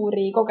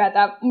kultuuri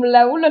kogeda.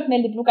 Mulle hullult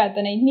meeldib lugeda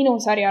neid minu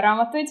sarja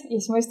raamatuid ja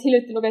siis ma just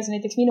hiljuti lugesin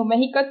näiteks Minu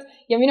Mehhikot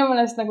ja minu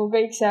meelest nagu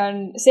kõik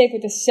see,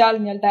 kuidas seal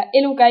nii-öelda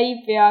elu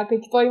käib ja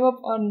kõik toimub,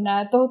 on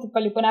tohutult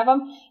palju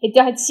põnevam. Et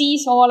jah, et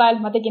siis omal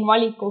ajal ma tegin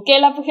valiku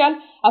keele põhjal,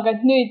 aga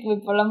et nüüd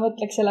võib-olla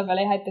mõtleks selle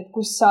peale, et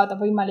kus saada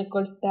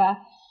võimalikult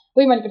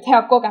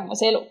hea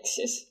kogemus eluks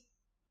siis.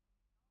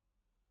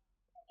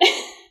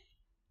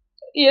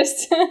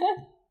 Just.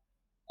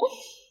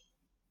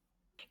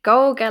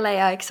 Kaugele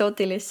ja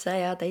eksootilisse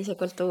ja teise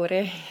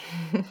kultuuri.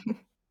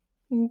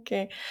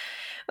 Okay.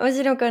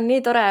 Sinuga on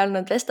nii tore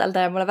olnud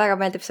vestelda ja mulle väga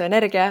meeldib su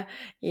energia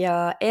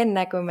ja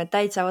enne kui me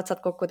täitsa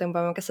otsad kokku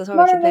tõmbame, kas sa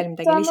sooviksid veel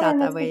midagi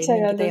lisada või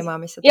mingi teema,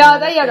 mis sa ja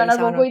täiega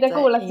nagu, kui te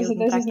kuulate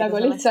seda, siis nagu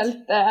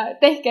lihtsalt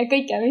tehke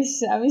kõike,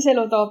 mis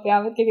elu toob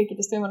ja võtke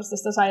kõikidest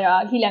võimalustest osa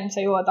ja hiljem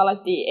sa jõuad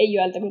alati ei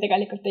öelda, kui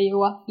tegelikult ei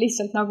jõua.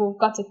 Lihtsalt nagu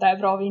katseta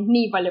ja proovi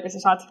nii palju, kui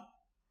sa saad.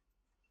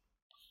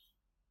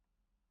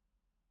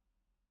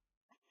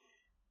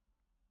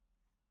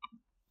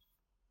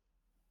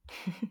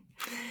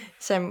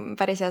 See on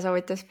päris hea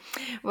soovitus.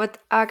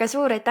 Aga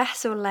suur aitäh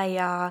sulle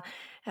ja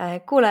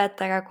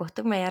kuulajatega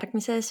kohtume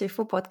järgmises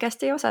YFU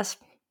podcasti osas.